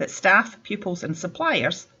that staff, pupils and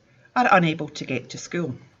suppliers are unable to get to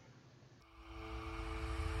school."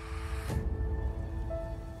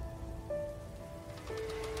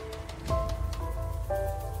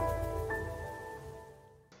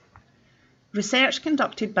 Research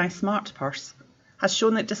conducted by SmartPurse has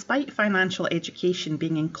shown that despite financial education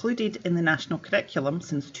being included in the national curriculum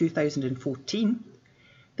since 2014,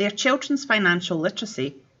 their children's financial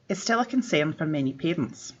literacy is still a concern for many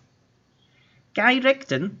parents. Guy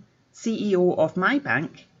Rigdon, CEO of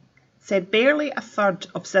MyBank, said barely a third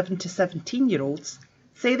of 7 to 17-year-olds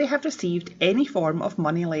say they have received any form of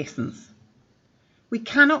money lessons. We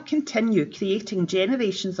cannot continue creating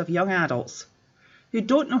generations of young adults who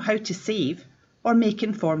don't know how to save or make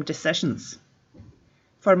informed decisions.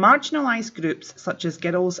 For marginalised groups such as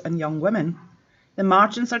girls and young women, the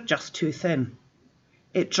margins are just too thin.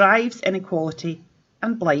 It drives inequality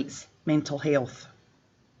and blights mental health.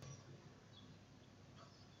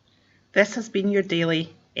 This has been your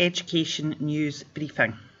daily education news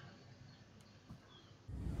briefing.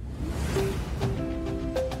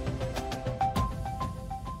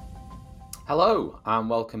 Hello and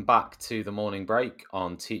welcome back to the morning break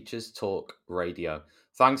on Teachers Talk Radio.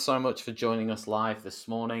 Thanks so much for joining us live this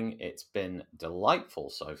morning. It's been delightful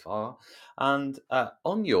so far. And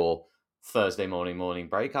on your Thursday morning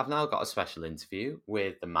break, I've now got a special interview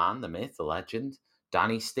with the man, the myth, the legend,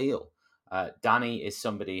 Danny Steele. Danny is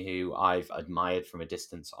somebody who I've admired from a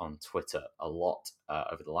distance on Twitter a lot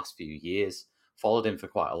over the last few years. Followed him for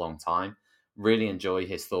quite a long time. Really enjoy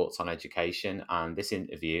his thoughts on education, and this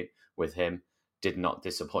interview with him did not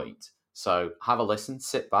disappoint. So have a listen,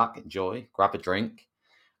 sit back, enjoy, grab a drink,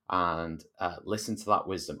 and listen to that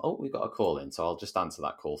wisdom. Oh, we got a call in, so I'll just answer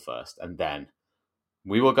that call first, and then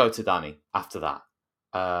we will go to Danny after that.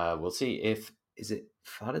 We'll see if is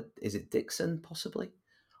it Dixon possibly?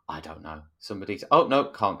 I don't know. Oh no,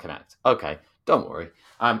 can't connect. Okay, don't worry.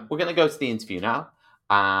 We're gonna go to the interview now,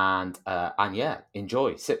 and yeah,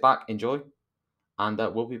 enjoy. Sit back, enjoy, and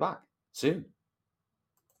we'll be back soon.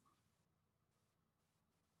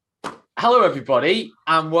 Hello, everybody,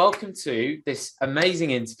 and welcome to this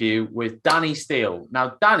amazing interview with Danny Steele.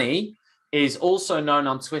 Now, Danny is also known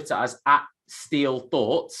on Twitter as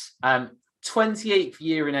 @SteeleThoughts. 28th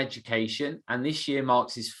year in education, and this year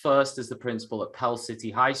marks his first as the principal at Pell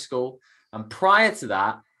City High School. And prior to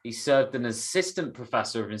that, he served as an assistant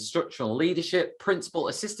professor of instructional leadership, principal,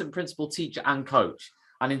 assistant principal, teacher, and coach.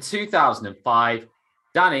 And in 2005,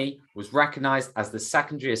 Danny was recognized as the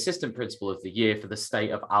secondary assistant principal of the year for the state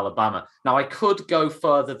of Alabama. Now, I could go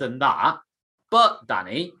further than that, but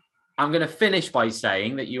Danny, I'm going to finish by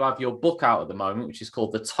saying that you have your book out at the moment, which is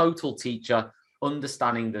called The Total Teacher: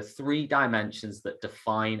 Understanding the 3 Dimensions That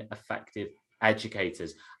Define Effective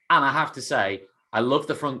Educators. And I have to say, I love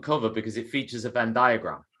the front cover because it features a Venn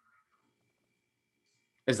diagram.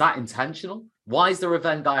 Is that intentional? Why is there a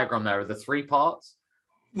Venn diagram there? Are there 3 parts?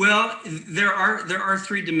 Well, there are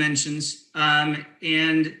 3 dimensions, and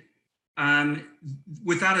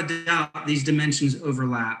without a doubt, these dimensions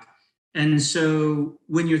overlap. And so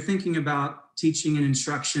when you're thinking about teaching and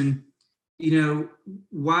instruction,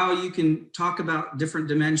 while you can talk about different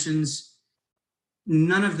dimensions,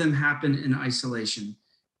 none of them happen in isolation.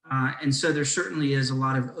 And so there certainly is a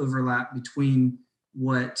lot of overlap between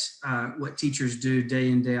what teachers do day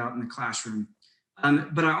in, day out in the classroom.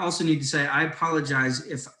 But I also need to say, I apologize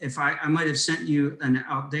if I might have sent you an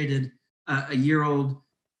outdated, a year-old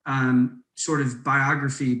sort of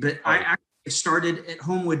biography, but I actually started at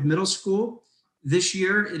Homewood Middle School this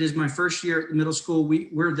year. It is my first year at the middle school.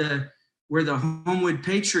 We're the Homewood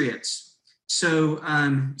Patriots. So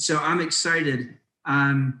I'm excited.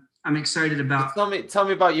 I'm excited about. Tell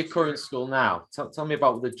me about your current school now. Tell me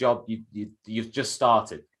about the job you've just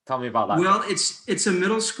started. Tell me about that. Well, it's a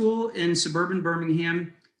middle school in suburban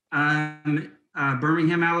Birmingham,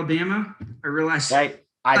 Birmingham, Alabama. I realize. Hey,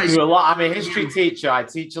 I do a lot. I'm a history teacher. I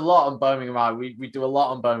teach a lot on Birmingham. We do a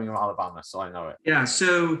lot on Birmingham, Alabama, so I know it. Yeah.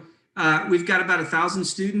 So we've got about 1,000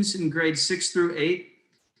 students in grades 6 through 8.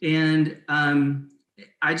 And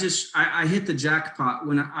I hit the jackpot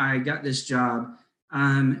when I got this job.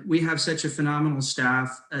 We have such a phenomenal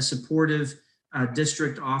staff, a supportive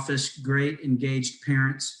district office, great engaged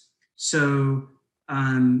parents. So,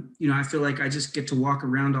 I feel like I just get to walk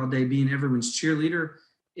around all day being everyone's cheerleader.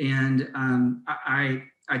 And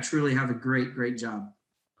I truly have a great job.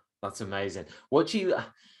 That's amazing.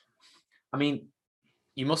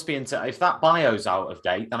 You must be into, if that bio's out of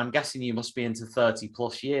date, then I'm guessing you must be into 30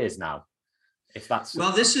 plus years now. If that's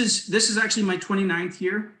well, this is actually my 29th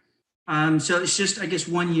year. So it's just, I guess,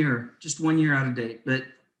 1 year out of date, but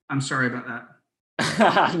I'm sorry about that.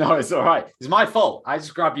 No, it's all right. It's my fault. I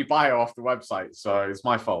just grabbed your bio off the website, so it's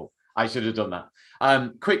my fault. I should have done that.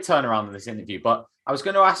 Quick turnaround in this interview, but I was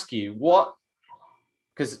going to ask you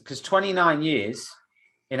because 29 years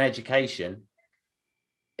in education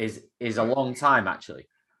is a long time, actually.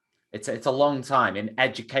 It's a long time in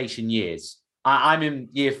education years. I'm in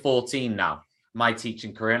year 14 now, my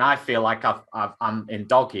teaching career, and I feel like I'm in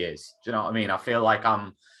dog years. Do you know what I mean? I feel like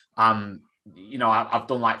I've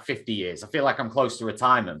done like 50 years. I feel like I'm close to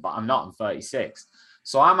retirement, but I'm not. I'm 36.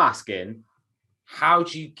 So I'm asking, how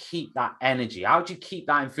do you keep that energy? How do you keep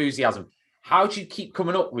that enthusiasm? How do you keep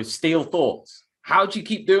coming up with Steele thoughts? How do you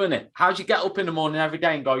keep doing it? How do you get up in the morning every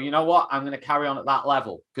day and go, you know what, I'm going to carry on at that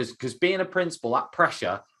level? Because being a principal, that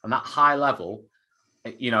pressure and that high level,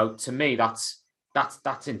 to me, that's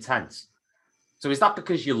intense. So is that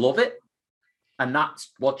because you love it and that's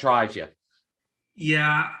what drives you?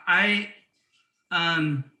 Yeah,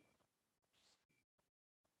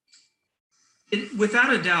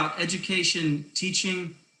 without a doubt, education,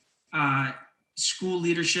 teaching, school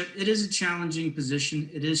leadership, it is a challenging position.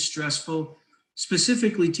 It is stressful.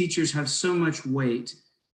 Specifically, teachers have so much weight.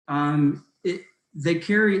 They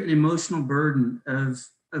carry an emotional burden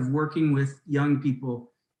of working with young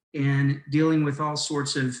people and dealing with all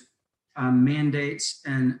sorts of mandates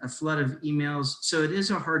and a flood of emails. So it is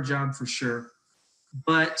a hard job for sure.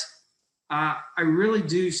 But I really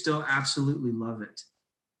do still absolutely love it.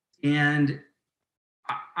 And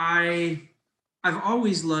I've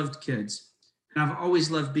always loved kids, and I've always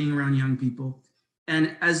loved being around young people.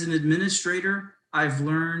 And as an administrator, I've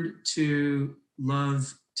learned to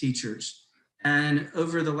love teachers. And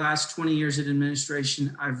over the last 20 years in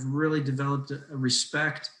administration, I've really developed a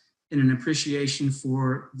respect and an appreciation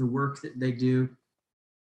for the work that they do.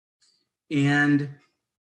 And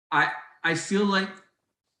I feel like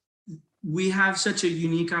we have such a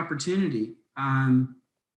unique opportunity.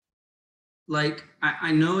 Like,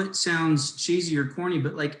 I know it sounds cheesy or corny,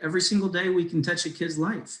 but like every single day we can touch a kid's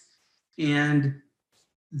life. And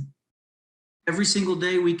every single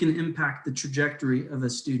day we can impact the trajectory of a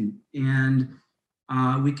student, and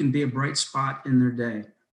we can be a bright spot in their day.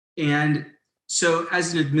 And so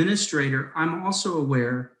as an administrator, I'm also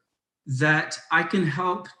aware that I can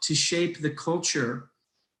help to shape the culture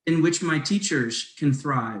in which my teachers can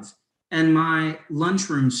thrive, and my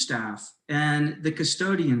lunchroom staff, and the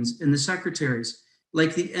custodians and the secretaries.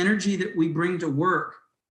 Like, the energy that we bring to work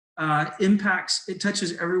impacts, it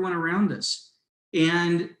touches everyone around us.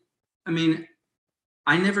 And I mean,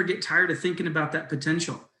 I never get tired of thinking about that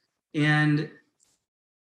potential. And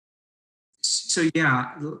so,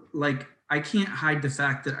 yeah, like, I can't hide the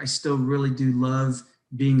fact that I still really do love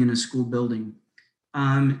being in a school building.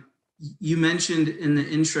 You mentioned in the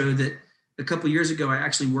intro that a couple of years ago, I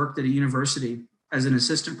actually worked at a university as an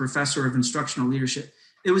assistant professor of instructional leadership.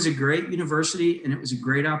 It was a great university and it was a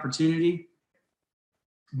great opportunity.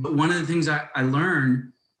 But one of the things I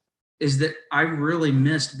learned is that I really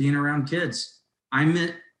missed being around kids.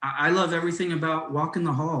 I love everything about walking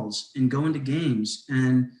the halls and going to games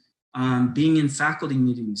and being in faculty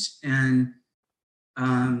meetings. And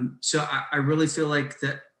so I really feel like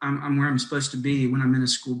that I'm where I'm supposed to be when I'm in a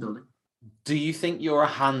school building. Do you think you're a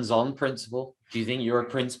hands-on principal? Do you think you're a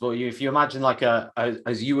principal? If you imagine like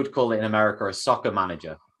as you would call it in America, a soccer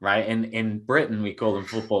manager, right? In Britain, we call them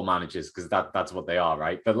football managers because that's what they are,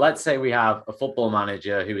 right? But let's say we have a football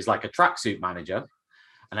manager who is like a tracksuit manager.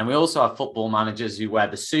 And then we also have football managers who wear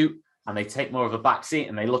the suit and they take more of a back seat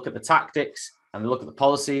and they look at the tactics and they look at the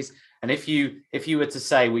policies. And if you were to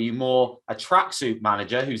say, were you more a tracksuit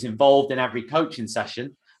manager who's involved in every coaching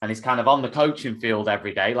session and is kind of on the coaching field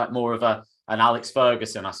every day, like more of an Alex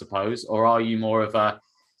Ferguson, I suppose, or are you more of a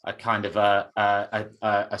kind of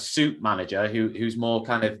a suit manager who's more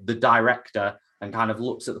kind of the director and kind of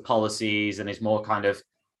looks at the policies and is more kind of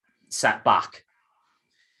set back?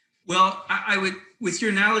 Well, I would, with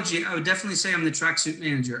your analogy, I would definitely say I'm the tracksuit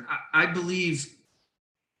manager. I believe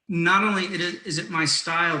not only is it my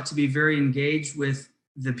style to be very engaged with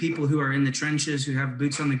the people who are in the trenches, who have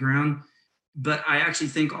boots on the ground, but I actually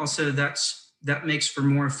think also that makes for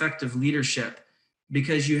more effective leadership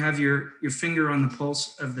because you have your finger on the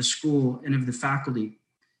pulse of the school and of the faculty.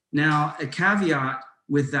 Now, a caveat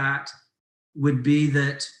with that would be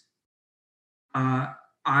that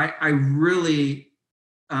I really,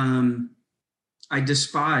 I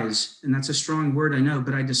despise, and that's a strong word, I know,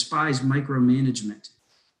 but I despise micromanagement.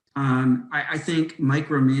 I think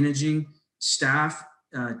micromanaging staff,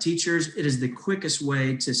 teachers, it is the quickest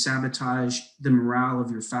way to sabotage the morale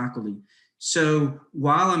of your faculty. So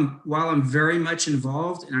while I'm very much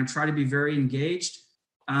involved and I try to be very engaged,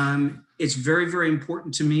 it's very, very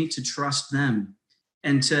important to me to trust them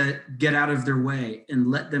and to get out of their way and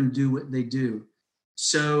let them do what they do.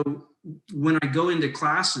 So when I go into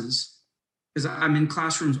classes, because I'm in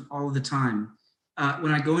classrooms all the time,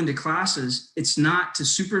 when I go into classes, it's not to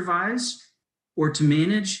supervise or to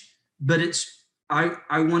manage, but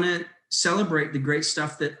I want to celebrate the great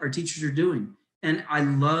stuff that our teachers are doing. And I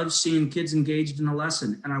love seeing kids engaged in a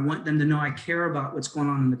lesson, and I want them to know I care about what's going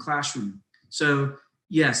on in the classroom. So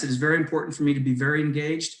yes, it is very important for me to be very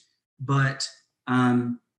engaged, but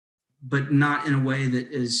not in a way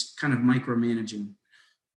that is kind of micromanaging.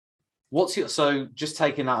 So just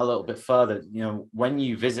taking that a little bit further, when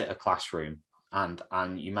you visit a classroom and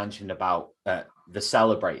you mentioned about the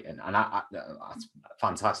celebrating, and that's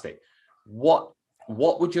fantastic. What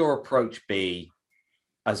would your approach be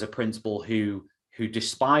as a principal who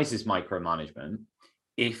despises micromanagement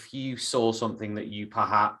if you saw something that you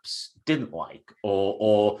perhaps didn't like,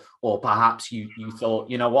 or perhaps you thought,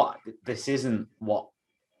 you know what, this isn't what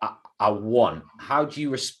I want? How do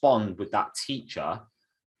you respond with that teacher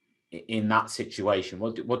in that situation?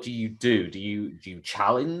 What do you do? Do you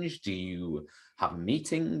challenge? Do you have a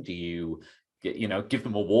meeting? Do you give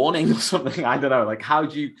them a warning or something? I don't know. Like, how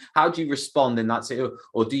do you respond in that situation,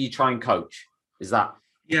 or do you try and coach? Is that?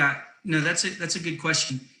 Yeah, no, that's a good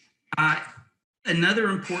question. Another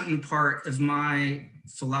important part of my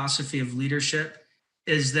philosophy of leadership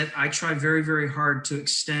is that I try very, very hard to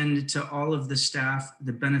extend to all of the staff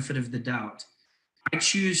the benefit of the doubt. I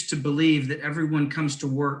choose to believe that everyone comes to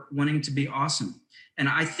work wanting to be awesome. And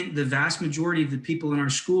I think the vast majority of the people in our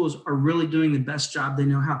schools are really doing the best job they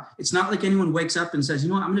know how. It's not like anyone wakes up and says, you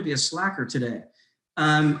know what, I'm going to be a slacker today,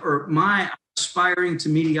 or I'm aspiring to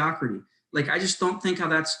mediocrity. Like, I just don't think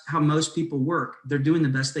that's how most people work. They're doing the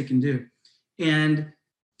best they can do. And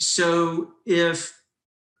so if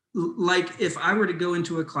I were to go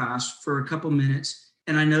into a class for a couple minutes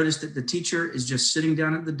and I notice that the teacher is just sitting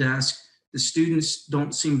down at the desk, the students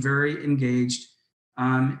don't seem very engaged,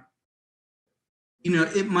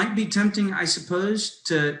 it might be tempting, I suppose,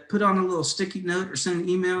 to put on a little sticky note or send an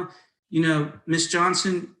email. Miss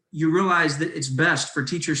Johnson, you realize that it's best for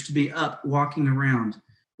teachers to be up walking around,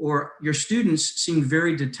 or your students seem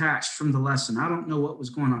very detached from the lesson. I don't know what was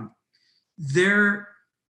going on. There's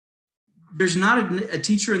not a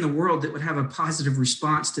teacher in the world that would have a positive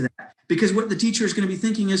response to that, because what the teacher is going to be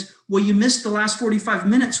thinking is, well, you missed the last 45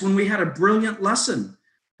 minutes when we had a brilliant lesson,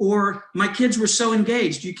 or my kids were so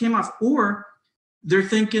engaged, you came off, or they're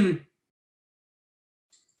thinking,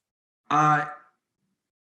 my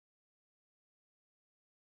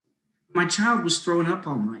child was throwing up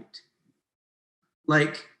all night.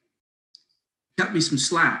 Like, cut me some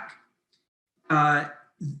slack.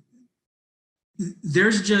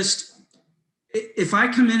 There's just, if I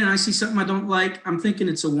come in and I see something I don't like, I'm thinking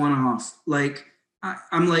it's a one-off. Like,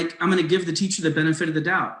 I'm going to give the teacher the benefit of the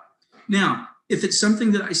doubt. Now, if it's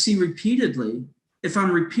something that I see repeatedly, if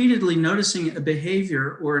I'm repeatedly noticing a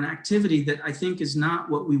behavior or an activity that I think is not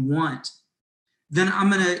what we want, then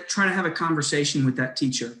I'm going to try to have a conversation with that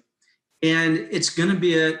teacher. And it's going to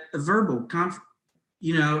be a verbal I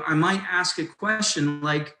might ask a question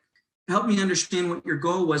like, help me understand what your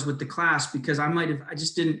goal was with the class, because I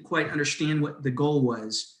just didn't quite understand what the goal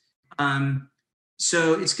was.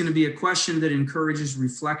 So it's going to be a question that encourages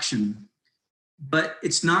reflection, but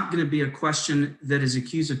it's not going to be a question that is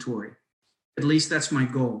accusatory. At least that's my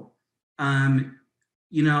goal. I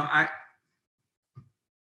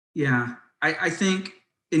think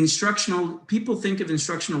people think of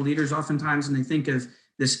instructional leaders oftentimes, and they think of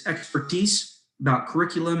this expertise about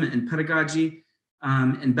curriculum and pedagogy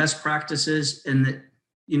and best practices, and that,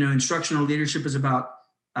 instructional leadership is about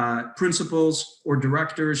principals or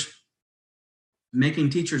directors making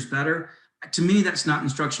teachers better. To me, that's not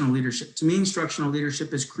instructional leadership. To me, instructional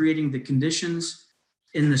leadership is creating the conditions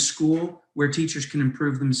in the school where teachers can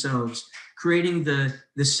improve themselves, creating the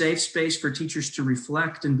safe space for teachers to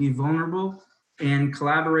reflect and be vulnerable and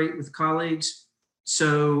collaborate with colleagues.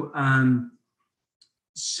 So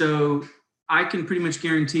I can pretty much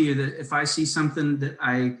guarantee you that if I see something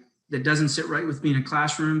that doesn't sit right with me in a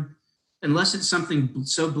classroom, unless it's something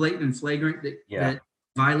so blatant and flagrant that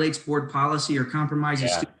violates board policy or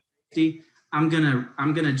compromises student safety, I'm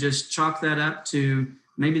gonna just chalk that up to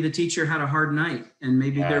maybe the teacher had a hard night, and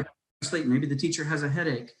maybe they're asleep. Maybe the teacher has a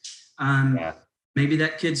headache. Maybe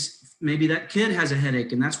that kid has a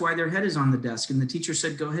headache, and that's why their head is on the desk, and the teacher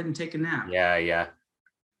said, "Go ahead and take a nap." Yeah,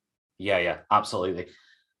 absolutely.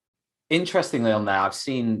 Interestingly, on there, I've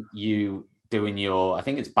seen you doing I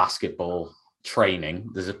think it's basketball training.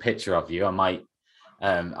 There's a picture of you. I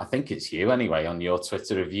think it's you anyway, on your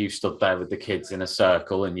Twitter, of you stood there with the kids in a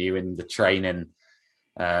circle and you in the training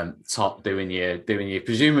top doing your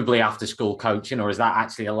presumably after school coaching, or is that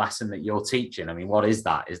actually a lesson that you're teaching? I mean, what is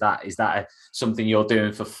that? Is that something you're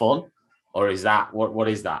doing for fun, or is that what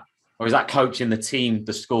is that? Or is that coaching the team,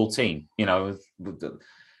 the school team?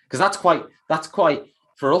 Because that's quite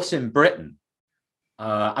for us in Britain.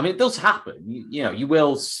 I mean, it does happen. You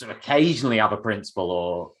will occasionally have a principal,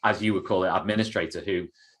 or as you would call it, administrator,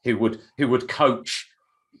 who would coach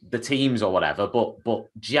the teams or whatever. But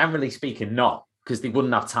generally speaking, not, because they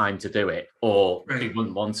wouldn't have time to do it, or they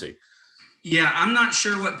wouldn't want to. Yeah, I'm not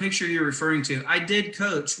sure what picture you're referring to. I did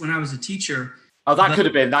coach when I was a teacher. Oh, that could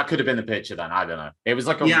have been the picture then. I don't know. It was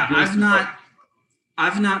like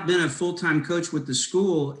I've not been a full-time coach with the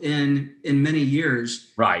school in many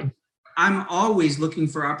years. Right. I'm always looking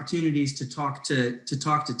for opportunities to talk to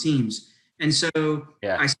teams. And so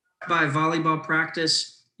I stopped by volleyball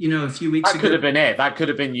practice, a few weeks ago. That could have been it. That could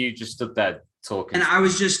have been you just stood there talking. And I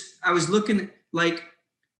was looking like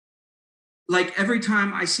every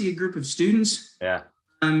time I see a group of students,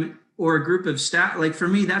 or a group of staff, like, for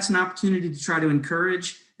me, that's an opportunity to try to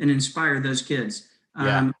encourage and inspire those kids,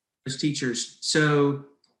 those teachers. So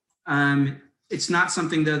it's not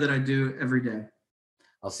something though that I do every day.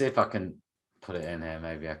 I'll see if I can put it in here.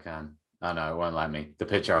 Maybe I can. Oh, no, it won't let me. The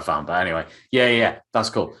picture I found. But anyway, yeah,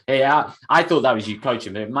 that's cool. Yeah, I thought that was you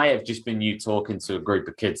coaching, but it may have just been you talking to a group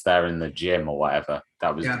of kids there in the gym or whatever.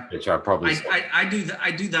 That was the picture I probably saw. I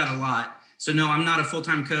do that a lot. So no, I'm not a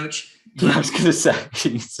full-time coach. I was going to say,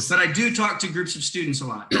 Jesus. But I do talk to groups of students a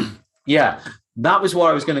lot. Yeah, that was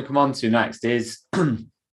what I was going to come on to next is,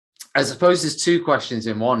 I suppose there's two questions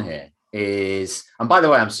in one here. And by the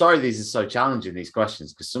way, I'm sorry these are so challenging, these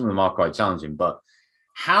questions, because some of them are quite challenging, but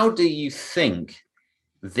how do you think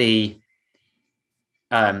the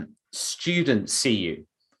students see you,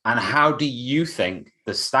 and how do you think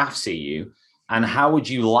the staff see you, and how would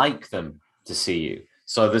you like them to see you?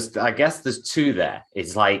 So I guess there's two there.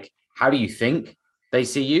 It's like, how do you think they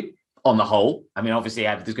see you on the whole? I mean, obviously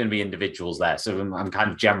there's going to be individuals there, so I'm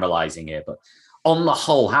kind of generalizing here, but on the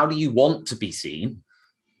whole, how do you want to be seen?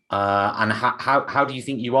 And how do you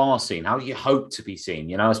think you are seen? How do you hope to be seen?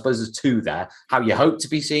 You know, I suppose there's two there: how you hope to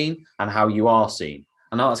be seen and how you are seen.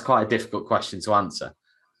 I know that's quite a difficult question to answer.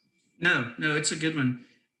 No, it's a good one.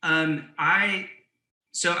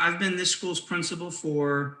 So I've been this school's principal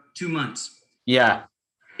for 2 months. Yeah.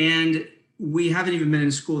 And we haven't even been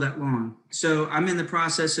in school that long. So I'm in the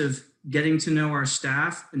process of getting to know our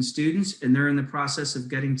staff and students, and they're in the process of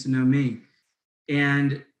getting to know me.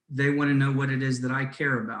 And they want to know what it is that I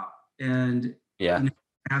care about. And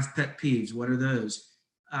have pet peeves. What are those?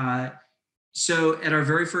 So at our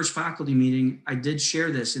very first faculty meeting, I did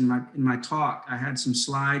share this in my talk. I had some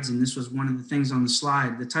slides, and this was one of the things on the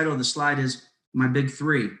slide. The title of the slide is My Big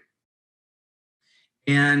Three.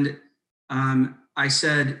 And I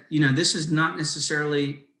said, this is not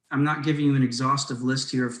necessarily, I'm not giving you an exhaustive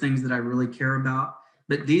list here of things that I really care about,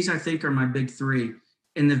 but these I think are my big three.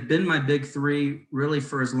 And they've been my big three really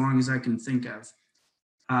for as long as I can think of.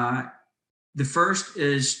 The first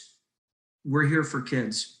is we're here for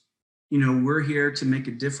kids. We're here to make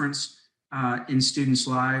a difference in students'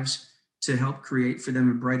 lives, to help create for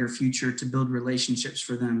them a brighter future, to build relationships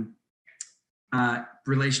for them,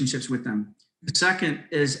 relationships with them. The second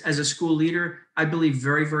is, as a school leader, I believe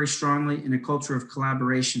very, very strongly in a culture of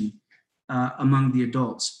collaboration among the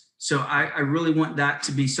adults. So I really want that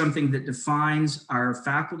to be something that defines our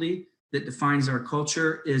faculty, that defines our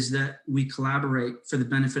culture, is that we collaborate for the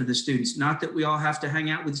benefit of the students. Not that we all have to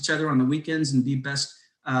hang out with each other on the weekends and be best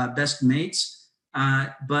mates,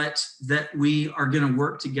 but that we are going to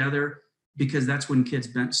work together, because that's when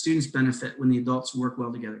students benefit, when the adults work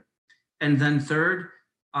well together. And then third,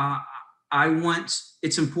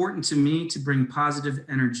 it's important to me to bring positive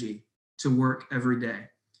energy to work every day.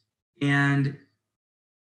 And,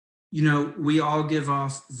 we all give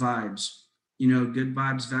off vibes, good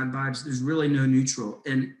vibes, bad vibes. There's really no neutral.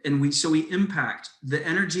 And we impact the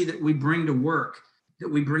energy that we bring to work, that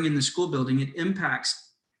we bring in the school building. It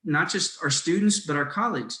impacts not just our students, but our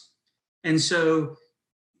colleagues. And so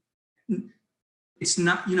it's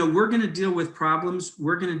not, we're going to deal with problems.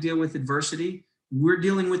 We're going to deal with adversity. We're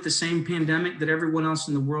dealing with the same pandemic that everyone else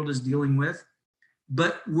in the world is dealing with.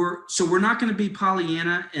 But we're not going to be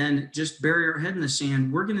Pollyanna and just bury our head in the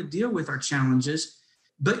sand. We're going to deal with our challenges,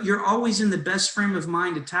 but you're always in the best frame of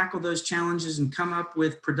mind to tackle those challenges and come up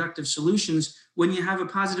with productive solutions when you have a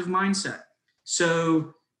positive mindset.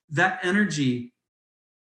 So that energy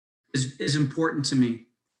is important to me.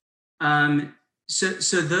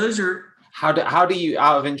 So those are. How do you,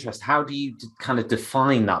 out of interest, how do you kind of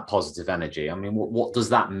define that positive energy? I mean, what does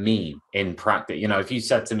that mean in practice? If you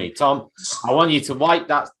said to me, Tom, I want you to wipe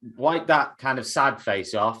that kind of sad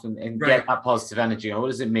face off and get that positive energy, what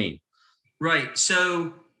does it mean? Right.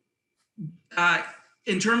 So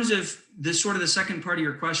in terms of the second part of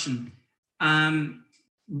your question, how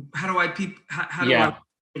do I want people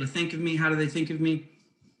to think of me? How do they think of me?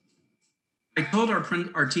 I told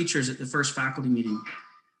our teachers at the first faculty meeting,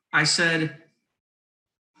 I said,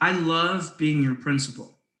 I love being your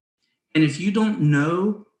principal. And if you don't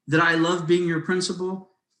know that I love being your principal,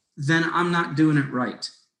 then I'm not doing it right.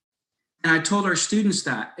 And I told our students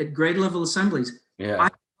that at grade level assemblies. Yeah.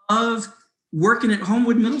 I love working at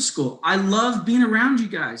Homewood Middle School. I love being around you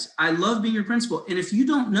guys. I love being your principal. And if you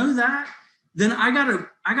don't know that, then I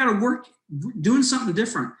gotta work doing something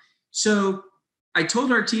different. So I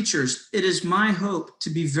told our teachers, it is my hope to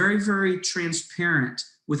be very, very transparent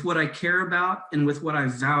with what I care about and with what I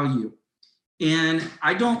value. And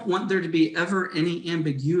I don't want there to be ever any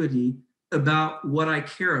ambiguity about what I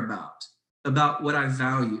care about what I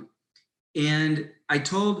value. And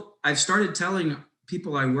I've started telling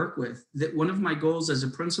people I work with that one of my goals as a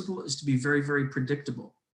principal is to be very, very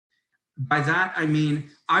predictable. By that, I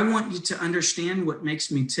mean, I want you to understand what makes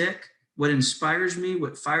me tick, what inspires me,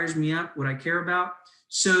 what fires me up, what I care about.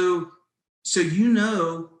 So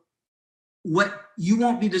what you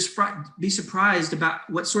won't be surprised about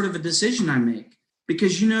what sort of a decision I make,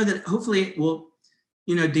 because that hopefully it will,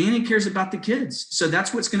 Danny cares about the kids. So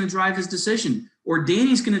that's what's going to drive his decision. Or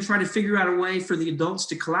Danny's going to try to figure out a way for the adults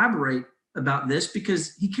to collaborate about this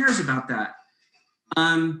because he cares about that.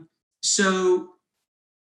 So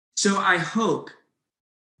I hope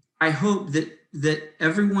that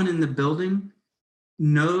everyone in the building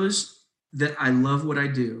knows that I love what I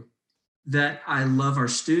do, that I love our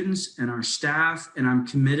students and our staff, and I'm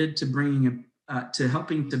committed to to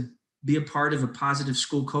helping to be a part of a positive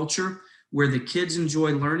school culture where the kids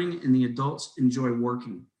enjoy learning and the adults enjoy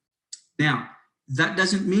working. Now, that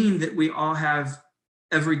doesn't mean that we all have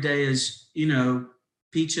every day is,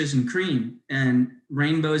 peaches and cream and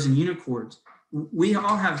rainbows and unicorns. We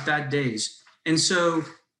all have bad days. And so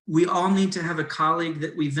we all need to have a colleague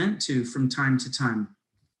that we vent to from time to time.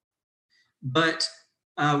 But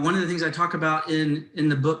one of the things I talk about in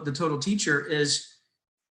the book, The Total Teacher, is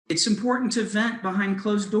it's important to vent behind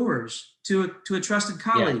closed doors to a trusted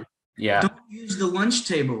colleague. Yeah. Don't use the lunch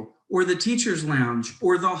table or the teacher's lounge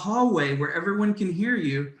or the hallway where everyone can hear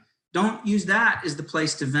you. Don't use that as the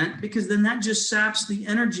place to vent, because then that just saps the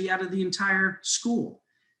energy out of the entire school.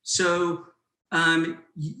 So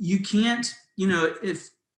you can't,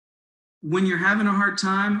 when you're having a hard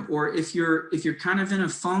time, or if you're kind of in a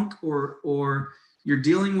funk, or you're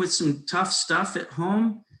dealing with some tough stuff at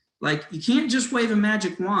home, like, you can't just wave a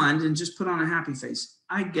magic wand and just put on a happy face.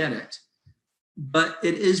 I get it. But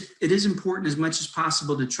it is important as much as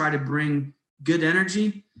possible to try to bring good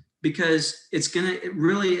energy, because it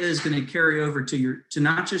really is going to carry over to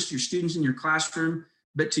not just your students in your classroom,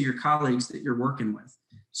 but to your colleagues that you're working with.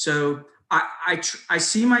 So I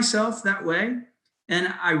see myself that way,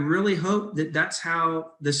 and I really hope that that's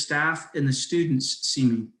how the staff and the students see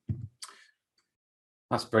me.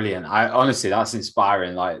 That's brilliant. Honestly, that's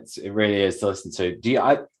inspiring. Like, it really is to listen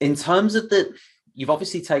to. In terms of you've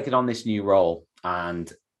obviously taken on this new role,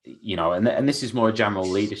 and and this is more a general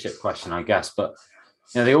leadership question, I guess, but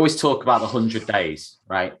they always talk about the 100 days,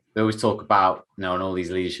 right? They always talk about, in all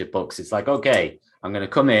these leadership books, it's like, okay, I'm going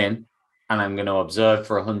to come in and I'm going to observe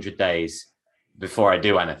for 100 days before I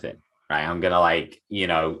do anything, right? I'm going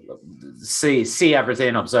to see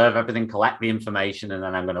everything, observe everything, collect the information, and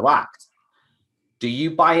then I'm going to act. Do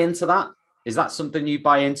you buy into that? Is that something you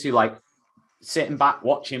buy into, like sitting back,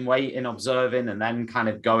 watching, waiting, observing, and then kind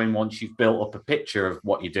of going once you've built up a picture of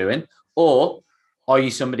what you're doing? Or are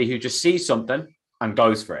you somebody who just sees something and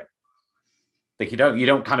goes for it? Like, you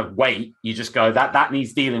don't kind of wait, you just go, that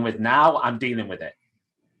needs dealing with now, I'm dealing with it.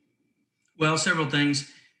 Well, several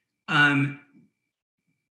things. I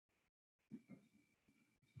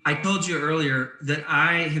told you earlier that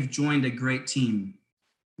I have joined a great team.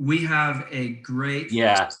 We have a great,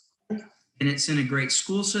 and it's in a great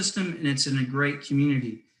school system, and it's in a great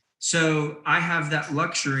community. So I have that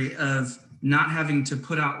luxury of not having to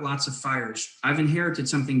put out lots of fires. I've inherited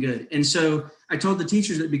something good. And so I told the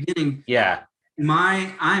teachers at the beginning,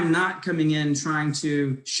 I'm not coming in trying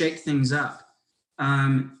to shake things up.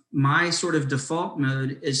 My sort of default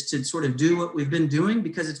mode is to sort of do what we've been doing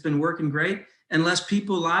because it's been working great, unless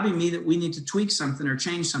people lobby me that we need to tweak something or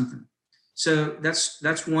change something. So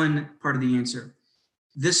that's one part of the answer.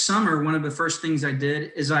 This summer, one of the first things I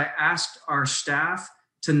did is I asked our staff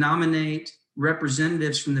to nominate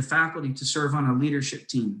representatives from the faculty to serve on a leadership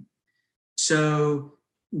team. So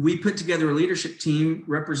we put together a leadership team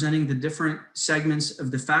representing the different segments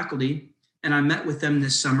of the faculty, and I met with them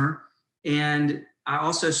this summer, and I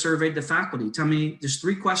also surveyed the faculty. There's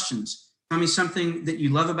 3 questions. Tell me something that you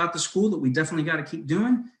love about the school that we definitely got to keep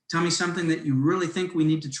doing. Tell me something that you really think we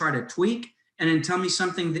need to try to tweak. And then tell me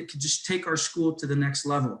something that could just take our school to the next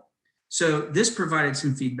level. So this provided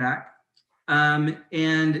some feedback.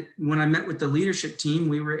 And when I met with the leadership team,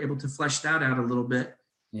 we were able to flesh that out a little bit.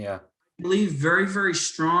 Yeah. I believe very, very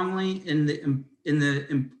strongly in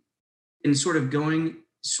sort of going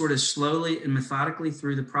sort of slowly and methodically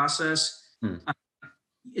through the process.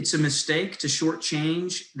 It's a mistake to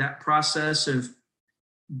shortchange that process of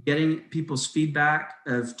getting people's feedback,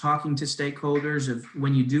 of talking to stakeholders, of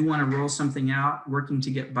when you do want to roll something out, working to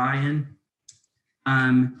get buy-in.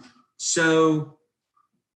 So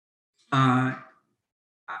I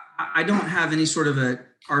don't have any sort of a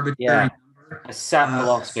arbitrary number, a set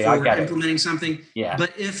philosophy. For I get implementing it. something. Yeah.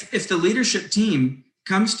 But if the leadership team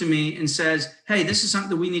comes to me and says, "Hey, this is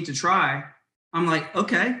something we need to try," I'm like,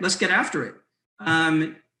 "Okay, let's get after it."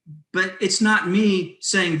 But it's not me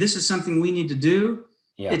saying this is something we need to do.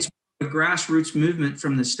 Yeah. It's a grassroots movement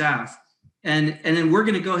from the staff. And then we're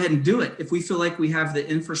going to go ahead and do it. If we feel like we have the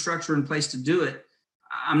infrastructure in place to do it,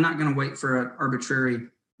 I'm not going to wait for an arbitrary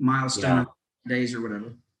milestone days or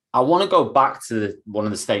whatever. I want to go back to one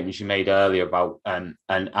of the statements you made earlier about, and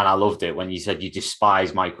I loved it when you said you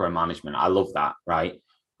despise micromanagement. I love that, right?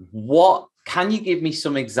 Can you give me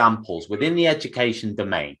some examples within the education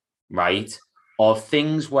domain, right, of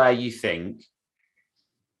things where you think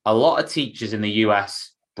a lot of teachers in the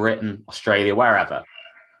US, Britain, Australia, wherever,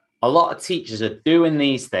 a lot of teachers are doing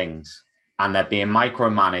these things and they're being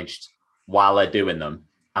micromanaged while they're doing them,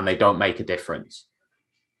 and they don't make a difference.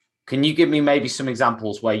 Can you give me maybe some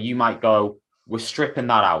examples where you might go, we're stripping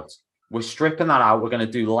that out. We're stripping that out. We're going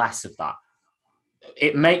to do less of that.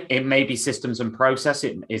 It may be systems and process.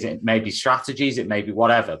 It may be strategies. It may be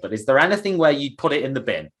whatever. But is there anything where you put it in the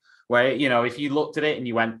bin where, you know, if you looked at it and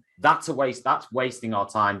you went, that's a waste, that's wasting our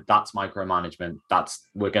time, that's micromanagement,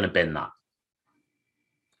 we're going to bin that?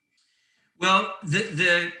 Well,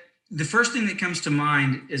 the first thing that comes to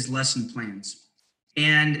mind is lesson plans.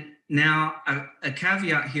 And now a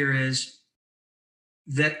caveat here is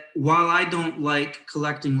that while I don't like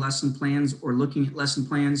collecting lesson plans or looking at lesson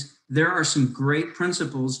plans, there are some great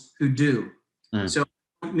principals who do. So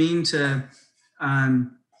I don't mean to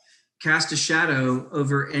cast a shadow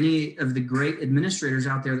over any of the great administrators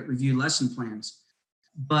out there that review lesson plans.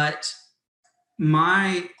 But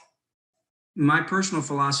my personal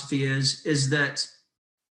philosophy is that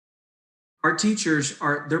our teachers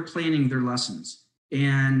they're planning their lessons,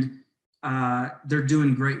 and they're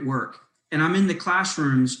doing great work. And I'm in the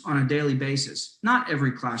classrooms on a daily basis, not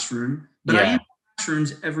every classroom, but I am in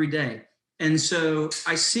classrooms every day. And so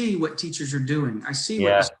I see what teachers are doing. I see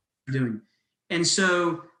what they're doing. And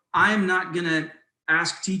so I'm not going to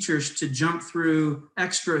ask teachers to jump through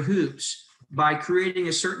extra hoops by creating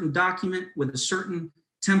a certain document with a certain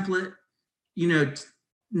template, you know,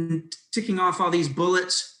 ticking off all these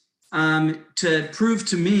bullets to prove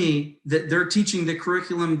to me that they're teaching the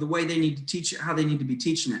curriculum the way they need to teach it, how they need to be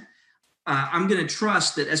teaching it. I'm going to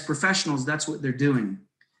trust that as professionals, that's what they're doing.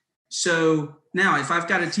 So now if I've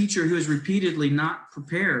got a teacher who is repeatedly not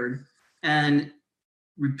prepared and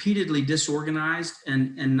repeatedly disorganized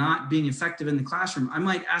and not being effective in the classroom, I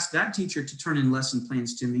might ask that teacher to turn in lesson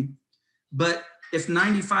plans to me. But if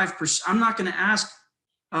 95%, I'm not going to ask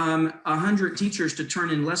 100 teachers to turn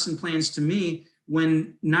in lesson plans to me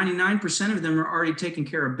when 99% of them are already taking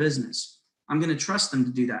care of business. I'm going to trust them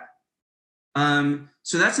to do that.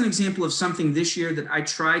 So that's an example of something this year that I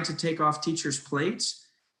tried to take off teachers' plates.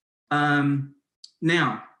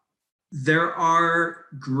 Now, there are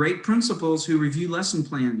great principals who review lesson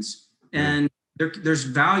plans, and there's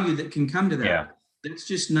value that can come to that. Yeah. That's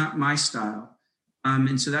just not my style.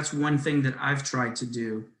 And so that's one thing that I've tried to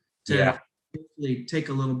do to hopefully take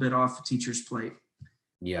a little bit off the teacher's plate.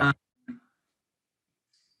 Yeah.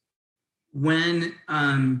 When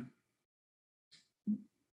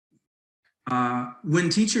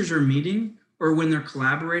teachers are meeting or when they're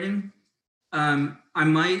collaborating, I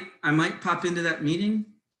might pop into that meeting,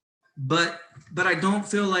 but I don't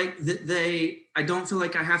feel like I don't feel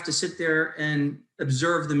like I have to sit there and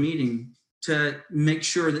observe the meeting to make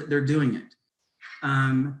sure that they're doing it.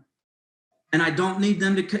 And I don't need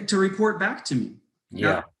them to report back to me. Yeah.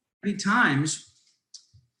 Now, many times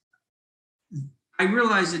I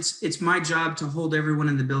realize it's my job to hold everyone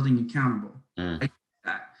in the building accountable.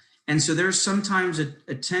 And so there's sometimes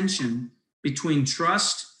a tension between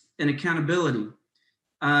trust and accountability.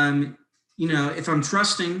 You know, if I'm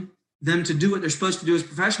trusting them to do what they're supposed to do as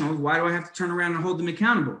professionals, why do I have to turn around and hold them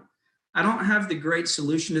accountable? I don't have the great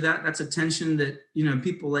solution to that. That's a tension that, you know,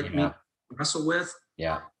 people like me wrestle with.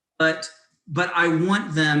 Yeah. But I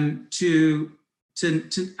want them to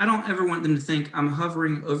I don't ever want them to think I'm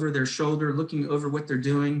hovering over their shoulder, looking over what they're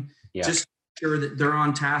doing, just sure that they're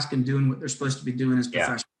on task and doing what they're supposed to be doing as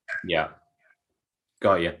professionals. Yeah.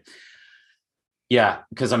 Got you. Yeah.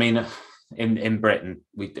 Because I mean, in Britain,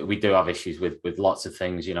 we do have issues with lots of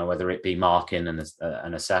things, you know, whether it be marking and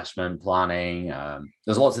an assessment, planning.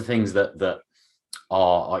 There's lots of things that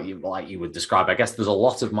are like you would describe. I guess there's a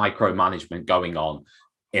lot of micromanagement going on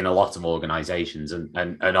in a lot of organizations.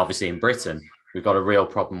 And obviously in Britain, we've got a real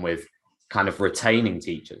problem with kind of retaining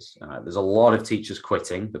teachers. There's a lot of teachers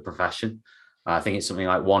quitting the profession. I think it's something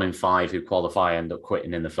like 1 in 5 who qualify end up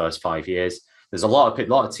quitting in the first 5 years. There's a lot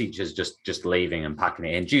of teachers just leaving and packing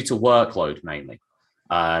it in due to workload mainly.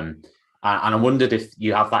 And I wondered if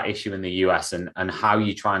you have that issue in the US and how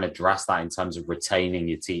you try and address that in terms of retaining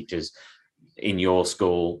your teachers in your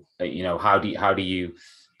school. You know, how do you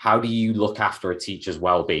look after a teacher's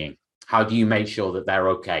well-being? How do you make sure that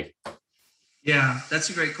they're okay? Yeah, that's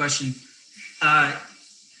a great question. The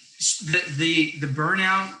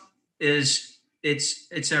burnout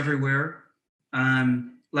it's everywhere.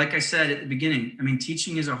 Like I said at the beginning, I mean,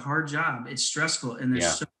 teaching is a hard job. It's stressful and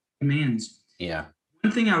there's so many demands. Yeah.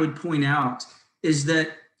 One thing I would point out is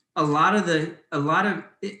that a lot of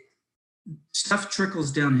stuff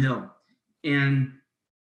trickles downhill. And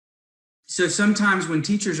so sometimes when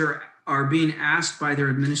teachers are being asked by their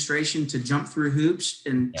administration to jump through hoops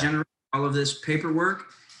and generate all of this paperwork,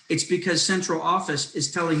 it's because central office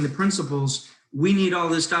is telling the principals, we need all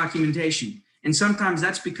this documentation. And sometimes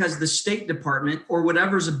that's because the State Department or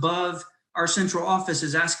whatever's above our central office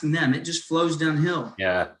is asking them. It just flows downhill.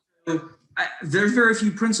 Yeah. So there's very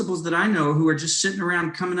few principals that I know who are just sitting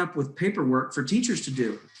around coming up with paperwork for teachers to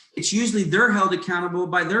do. It's usually they're held accountable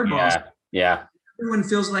by their boss. Yeah. Everyone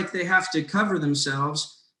feels like they have to cover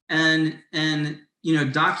themselves and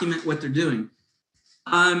document what they're doing.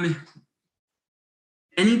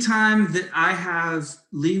 Anytime that I have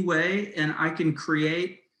leeway and I can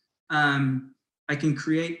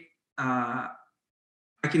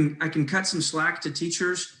cut some slack to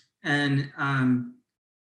teachers and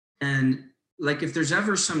like if there's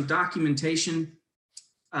ever some documentation,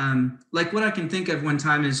 like what I can think of one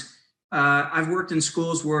time is I've worked in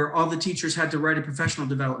schools where all the teachers had to write a professional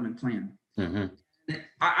development plan. Mm-hmm.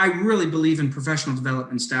 I really believe in professional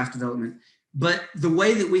development, staff development, but the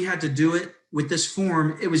way that we had to do it with this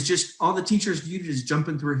form, it was just all the teachers viewed it as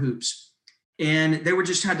jumping through hoops. And they were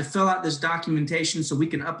just had to fill out this documentation so we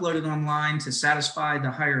can upload it online to satisfy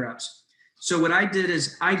the higher ups. So what I did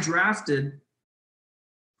is I drafted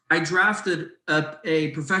up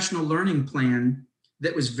a professional learning plan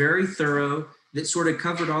that was very thorough, that sort of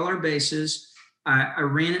covered all our bases. I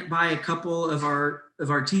ran it by a couple of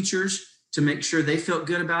our teachers to make sure they felt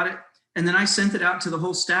good about it. And then I sent it out to the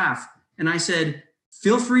whole staff and I said,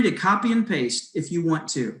 feel free to copy and paste if you want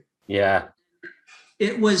to. Yeah.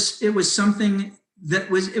 It was something that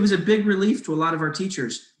it was a big relief to a lot of our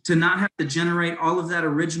teachers to not have to generate all of that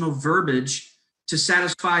original verbiage to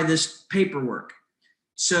satisfy this paperwork.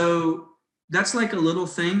 So that's like a little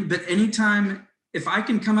thing, but anytime, if I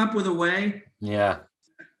can come up with a way,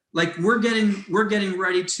 like we're getting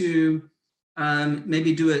ready to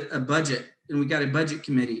maybe do a budget, and we got a budget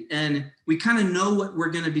committee and we kind of know what we're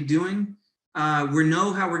going to be doing. We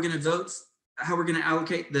know how we're going to vote, how we're going to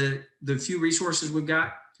allocate the few resources we've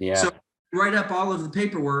got. Yeah. So write up all of the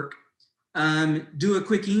paperwork, do a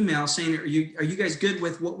quick email saying, are you guys good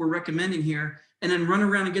with what we're recommending here? And then run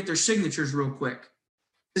around and get their signatures real quick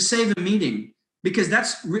to save a meeting, because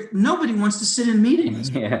nobody wants to sit in meetings.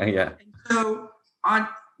 Yeah. So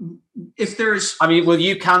if there's, I mean, will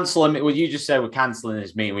you just say we're canceling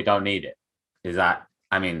this meeting, we don't need it? Is that,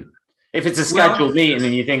 I mean, if it's a scheduled meeting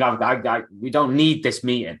and you think we don't need this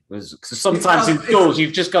meeting, because sometimes in schools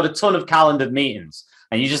you've just got a ton of calendared meetings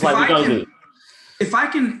and you just like, we don't do it. If I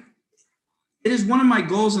can, it is one of my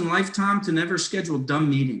goals in lifetime to never schedule dumb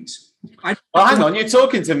meetings. Well, hang on, you're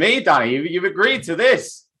talking to me, Danny. You've agreed to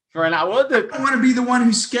this for an hour. I don't want to be the one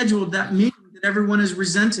who scheduled that meeting that everyone is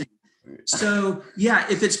resenting. So yeah,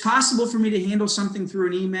 if it's possible for me to handle something through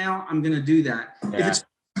an email, I'm going to do that. Yeah. If it's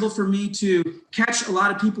possible for me to catch a lot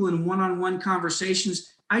of people in one-on-one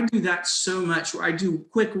conversations, I do that so much, where I do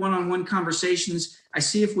quick one-on-one conversations. I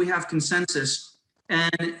see if we have consensus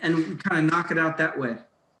and we kind of knock it out that way.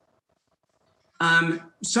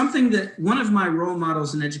 Something that one of my role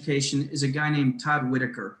models in education is a guy named Todd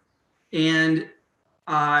Whitaker. And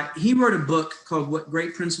he wrote a book called What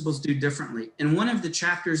Great Principals Do Differently. And one of the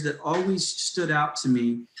chapters that always stood out to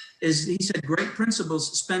me is he said, great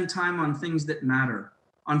principals spend time on things that matter,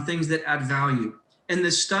 on things that add value. And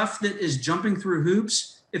the stuff that is jumping through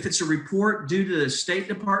hoops, if it's a report due to the State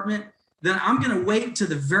Department, then I'm going to wait to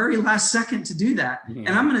the very last second to do that. Yeah. And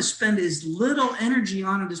I'm going to spend as little energy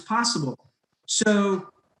on it as possible. So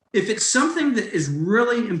if it's something that is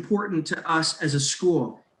really important to us as a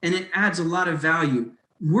school and it adds a lot of value,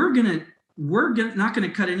 we're not going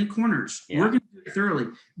to cut any corners. Yeah. We're going to do it thoroughly.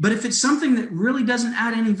 But if it's something that really doesn't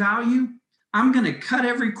add any value, I'm going to cut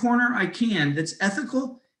every corner I can that's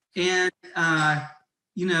ethical and,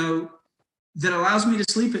 that allows me to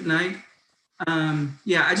sleep at night.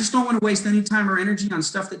 I just don't want to waste any time or energy on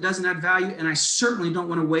stuff that doesn't add value. And I certainly don't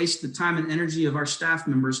want to waste the time and energy of our staff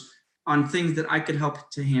members on things that I could help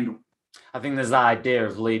to handle. I think there's that idea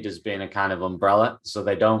of leaders being a kind of umbrella. So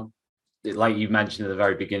they don't, like you mentioned at the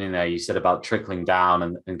very beginning there, you said about trickling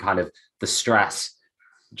down and kind of the stress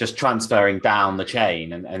just transferring down the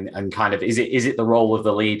chain and kind of, is it the role of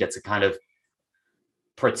the leader to kind of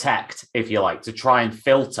protect, if you like, to try and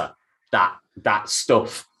filter that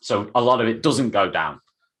stuff so a lot of it doesn't go down?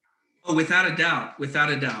 Oh, without a doubt.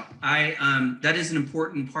 That is an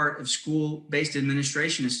important part of school-based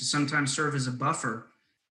administration, is to sometimes serve as a buffer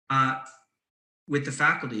with the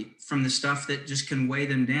faculty from the stuff that just can weigh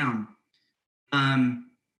them down.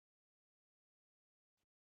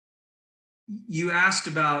 You asked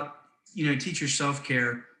about, teacher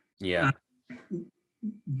self-care. Yeah.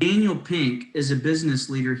 Daniel Pink is a business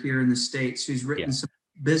leader here in the States who's written some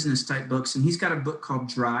business type books, and he's got a book called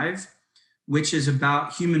Drive, which is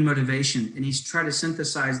about human motivation. And he's tried to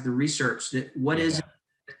synthesize the research that what does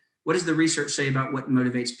the research say about what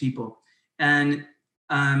motivates people? And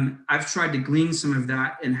I've tried to glean some of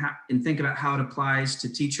that and think about how it applies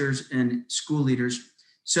to teachers and school leaders.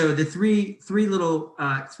 So the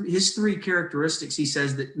his three characteristics, he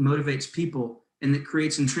says, that motivates people and that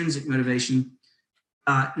creates intrinsic motivation.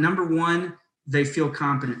 Number one, they feel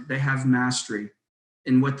competent. They have mastery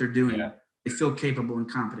in what they're doing. Yeah. They feel capable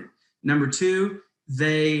and competent. Number two,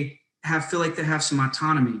 they feel like they have some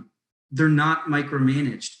autonomy. They're not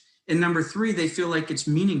micromanaged. And number three, they feel like it's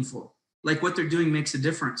meaningful, like what they're doing makes a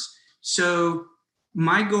difference. So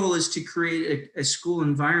my goal is to create a school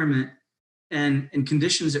environment and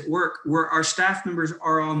conditions at work where our staff members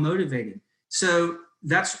are all motivated. So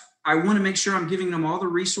I want to make sure I'm giving them all the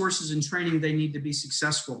resources and training they need to be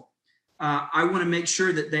successful. I want to make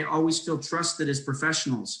sure that they always feel trusted as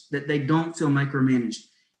professionals, that they don't feel micromanaged.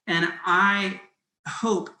 And I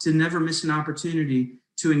hope to never miss an opportunity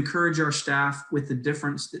to encourage our staff with the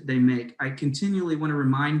difference that they make. I continually want to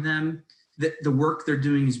remind them that the work they're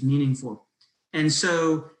doing is meaningful. And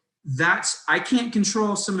so I can't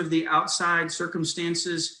control some of the outside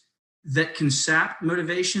circumstances that can sap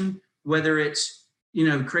motivation, whether it's,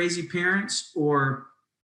 crazy parents or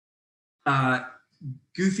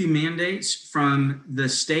goofy mandates from the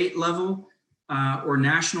state level or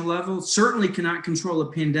national level. Certainly cannot control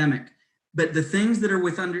a pandemic, but the things that are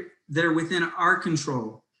within our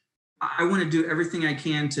control, I want to do everything I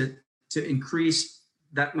can to increase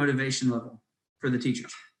that motivation level for the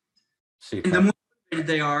teachers. Super. And the more motivated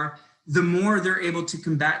they are, the more they're able to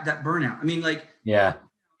combat that burnout. I mean,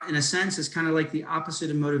 in a sense, it's kind of like the opposite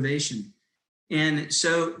of motivation. And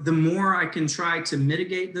so the more I can try to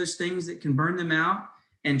mitigate those things that can burn them out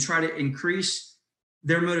and try to increase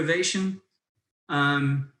their motivation,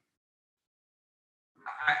 I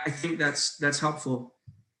think that's helpful.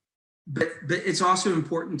 But it's also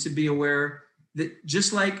important to be aware that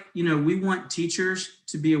just like, we want teachers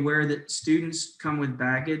to be aware that students come with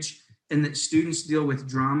baggage and that students deal with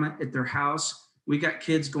drama at their house. We got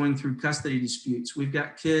kids going through custody disputes. We've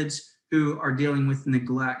got kids who are dealing with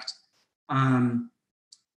neglect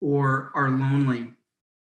or are lonely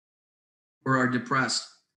or are depressed.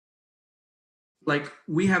 Like,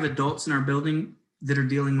 we have adults in our building that are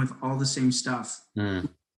dealing with all the same stuff.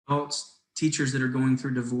 Adults, teachers that are going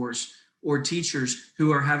through divorce, or teachers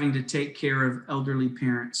who are having to take care of elderly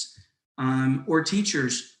parents, or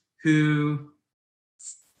teachers who,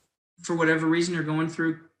 for whatever reason, are going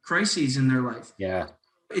through crises in their life. Yeah.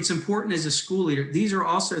 It's important as a school leader. These are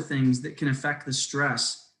also things that can affect the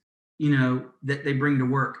stress, that they bring to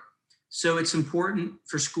work. So it's important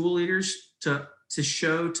for school leaders to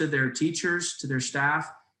show to their teachers, to their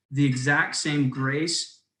staff, the exact same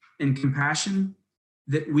grace and compassion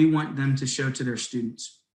that we want them to show to their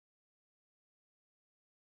students.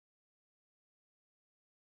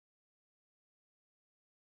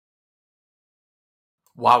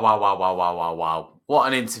 Wow. What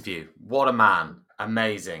an interview. What a man.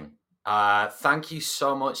 Amazing. Thank you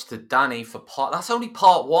so much to Danny for that's only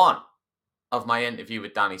part one of my interview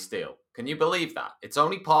with Danny Steele. Can you believe that? It's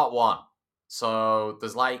only part one. So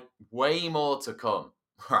there's way more to come,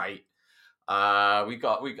 right? I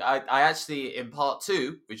actually, in part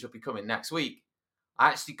two, which will be coming next week, I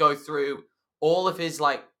actually go through all of his,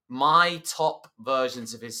 my top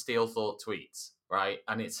versions of his Steele Thought tweets, right?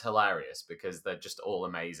 And it's hilarious because they're just all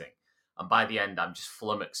amazing. And by the end, I'm just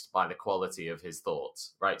flummoxed by the quality of his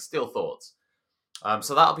thoughts, right? Steele Thoughts.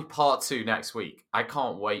 So that'll be part two next week. I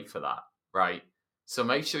can't wait for that, right? So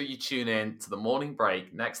make sure you tune in to the morning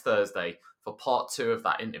break next Thursday for part two of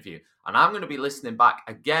that interview. And I'm going to be listening back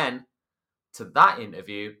again to that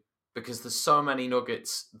interview because there's so many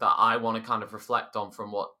nuggets that I want to kind of reflect on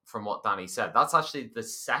from what Danny said. That's actually the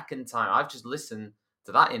second time I've just listened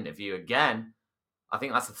to that interview again. I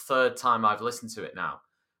think that's the third time I've listened to it now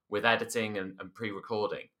with editing and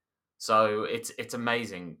pre-recording. So it's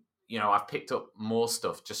amazing. I've picked up more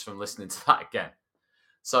stuff just from listening to that again.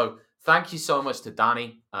 So thank you so much to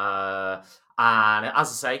Danny. And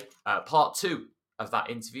as I say, part two of that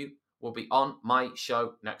interview will be on my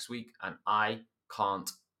show next week, and I can't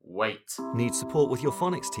wait. Need support with your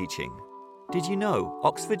phonics teaching? Did you know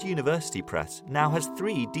Oxford University Press now has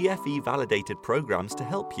 3 DFE validated programs to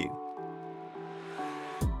help you?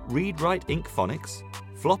 Read Write Inc Phonics,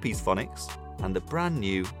 Floppy's Phonics, and the brand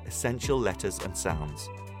new Essential Letters and Sounds.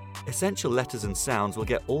 Essential Letters and Sounds will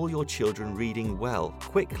get all your children reading well,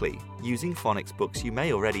 quickly, using phonics books you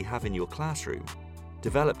may already have in your classroom.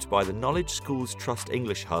 Developed by the Knowledge Schools Trust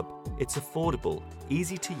English Hub, it's affordable,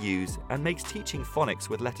 easy to use, and makes teaching phonics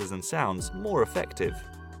with letters and sounds more effective.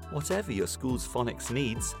 Whatever your school's phonics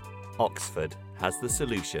needs, Oxford has the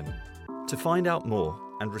solution. To find out more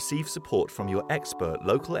and receive support from your expert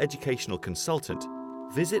local educational consultant,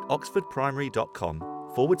 visit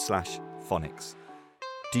oxfordprimary.com/phonics.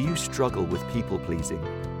 Do you struggle with people pleasing?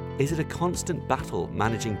 Is it a constant battle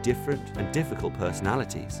managing different and difficult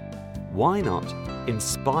personalities? Why not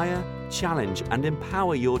inspire, challenge and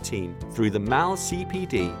empower your team through the MAL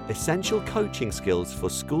CPD Essential Coaching Skills for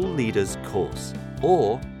School Leaders course?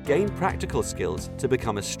 Or gain practical skills to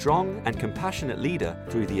become a strong and compassionate leader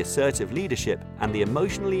through the Assertive Leadership and the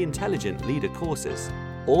Emotionally Intelligent Leader courses?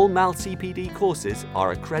 All MAL CPD courses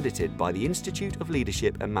are accredited by the Institute of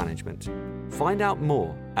Leadership and Management. Find out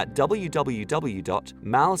more at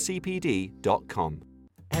www.malcpd.com.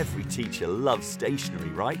 Every teacher loves stationery,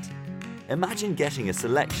 right? Imagine getting a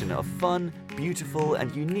selection of fun, beautiful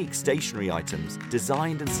and unique stationery items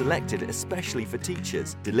designed and selected especially for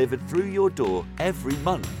teachers, delivered through your door every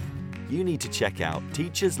month. You need to check out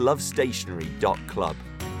teacherslovestationery.club.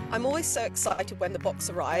 I'm always so excited when the box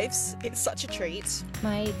arrives. It's such a treat.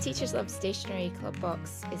 My Teachers Love Stationery Club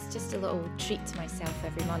box is just a little treat to myself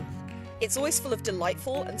every month. It's always full of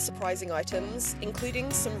delightful and surprising items,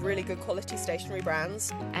 including some really good quality stationery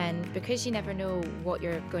brands. And because you never know what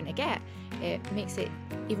you're going to get, it makes it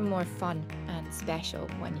even more fun and special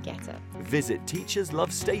when you get it. Visit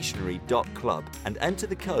teacherslovestationery.club and enter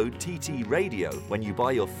the code TTRadio when you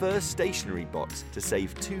buy your first stationery box to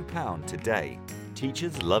save £2 today.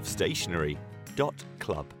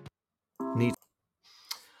 teacherslovestationery.club.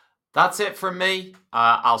 That's it from me.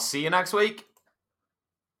 I'll see you next week.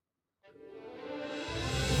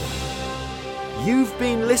 You've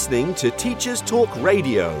been listening to Teachers Talk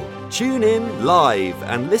Radio. Tune in live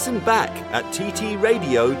and listen back at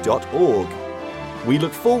ttradio.org. We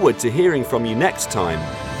look forward to hearing from you next time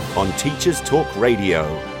on Teachers Talk Radio.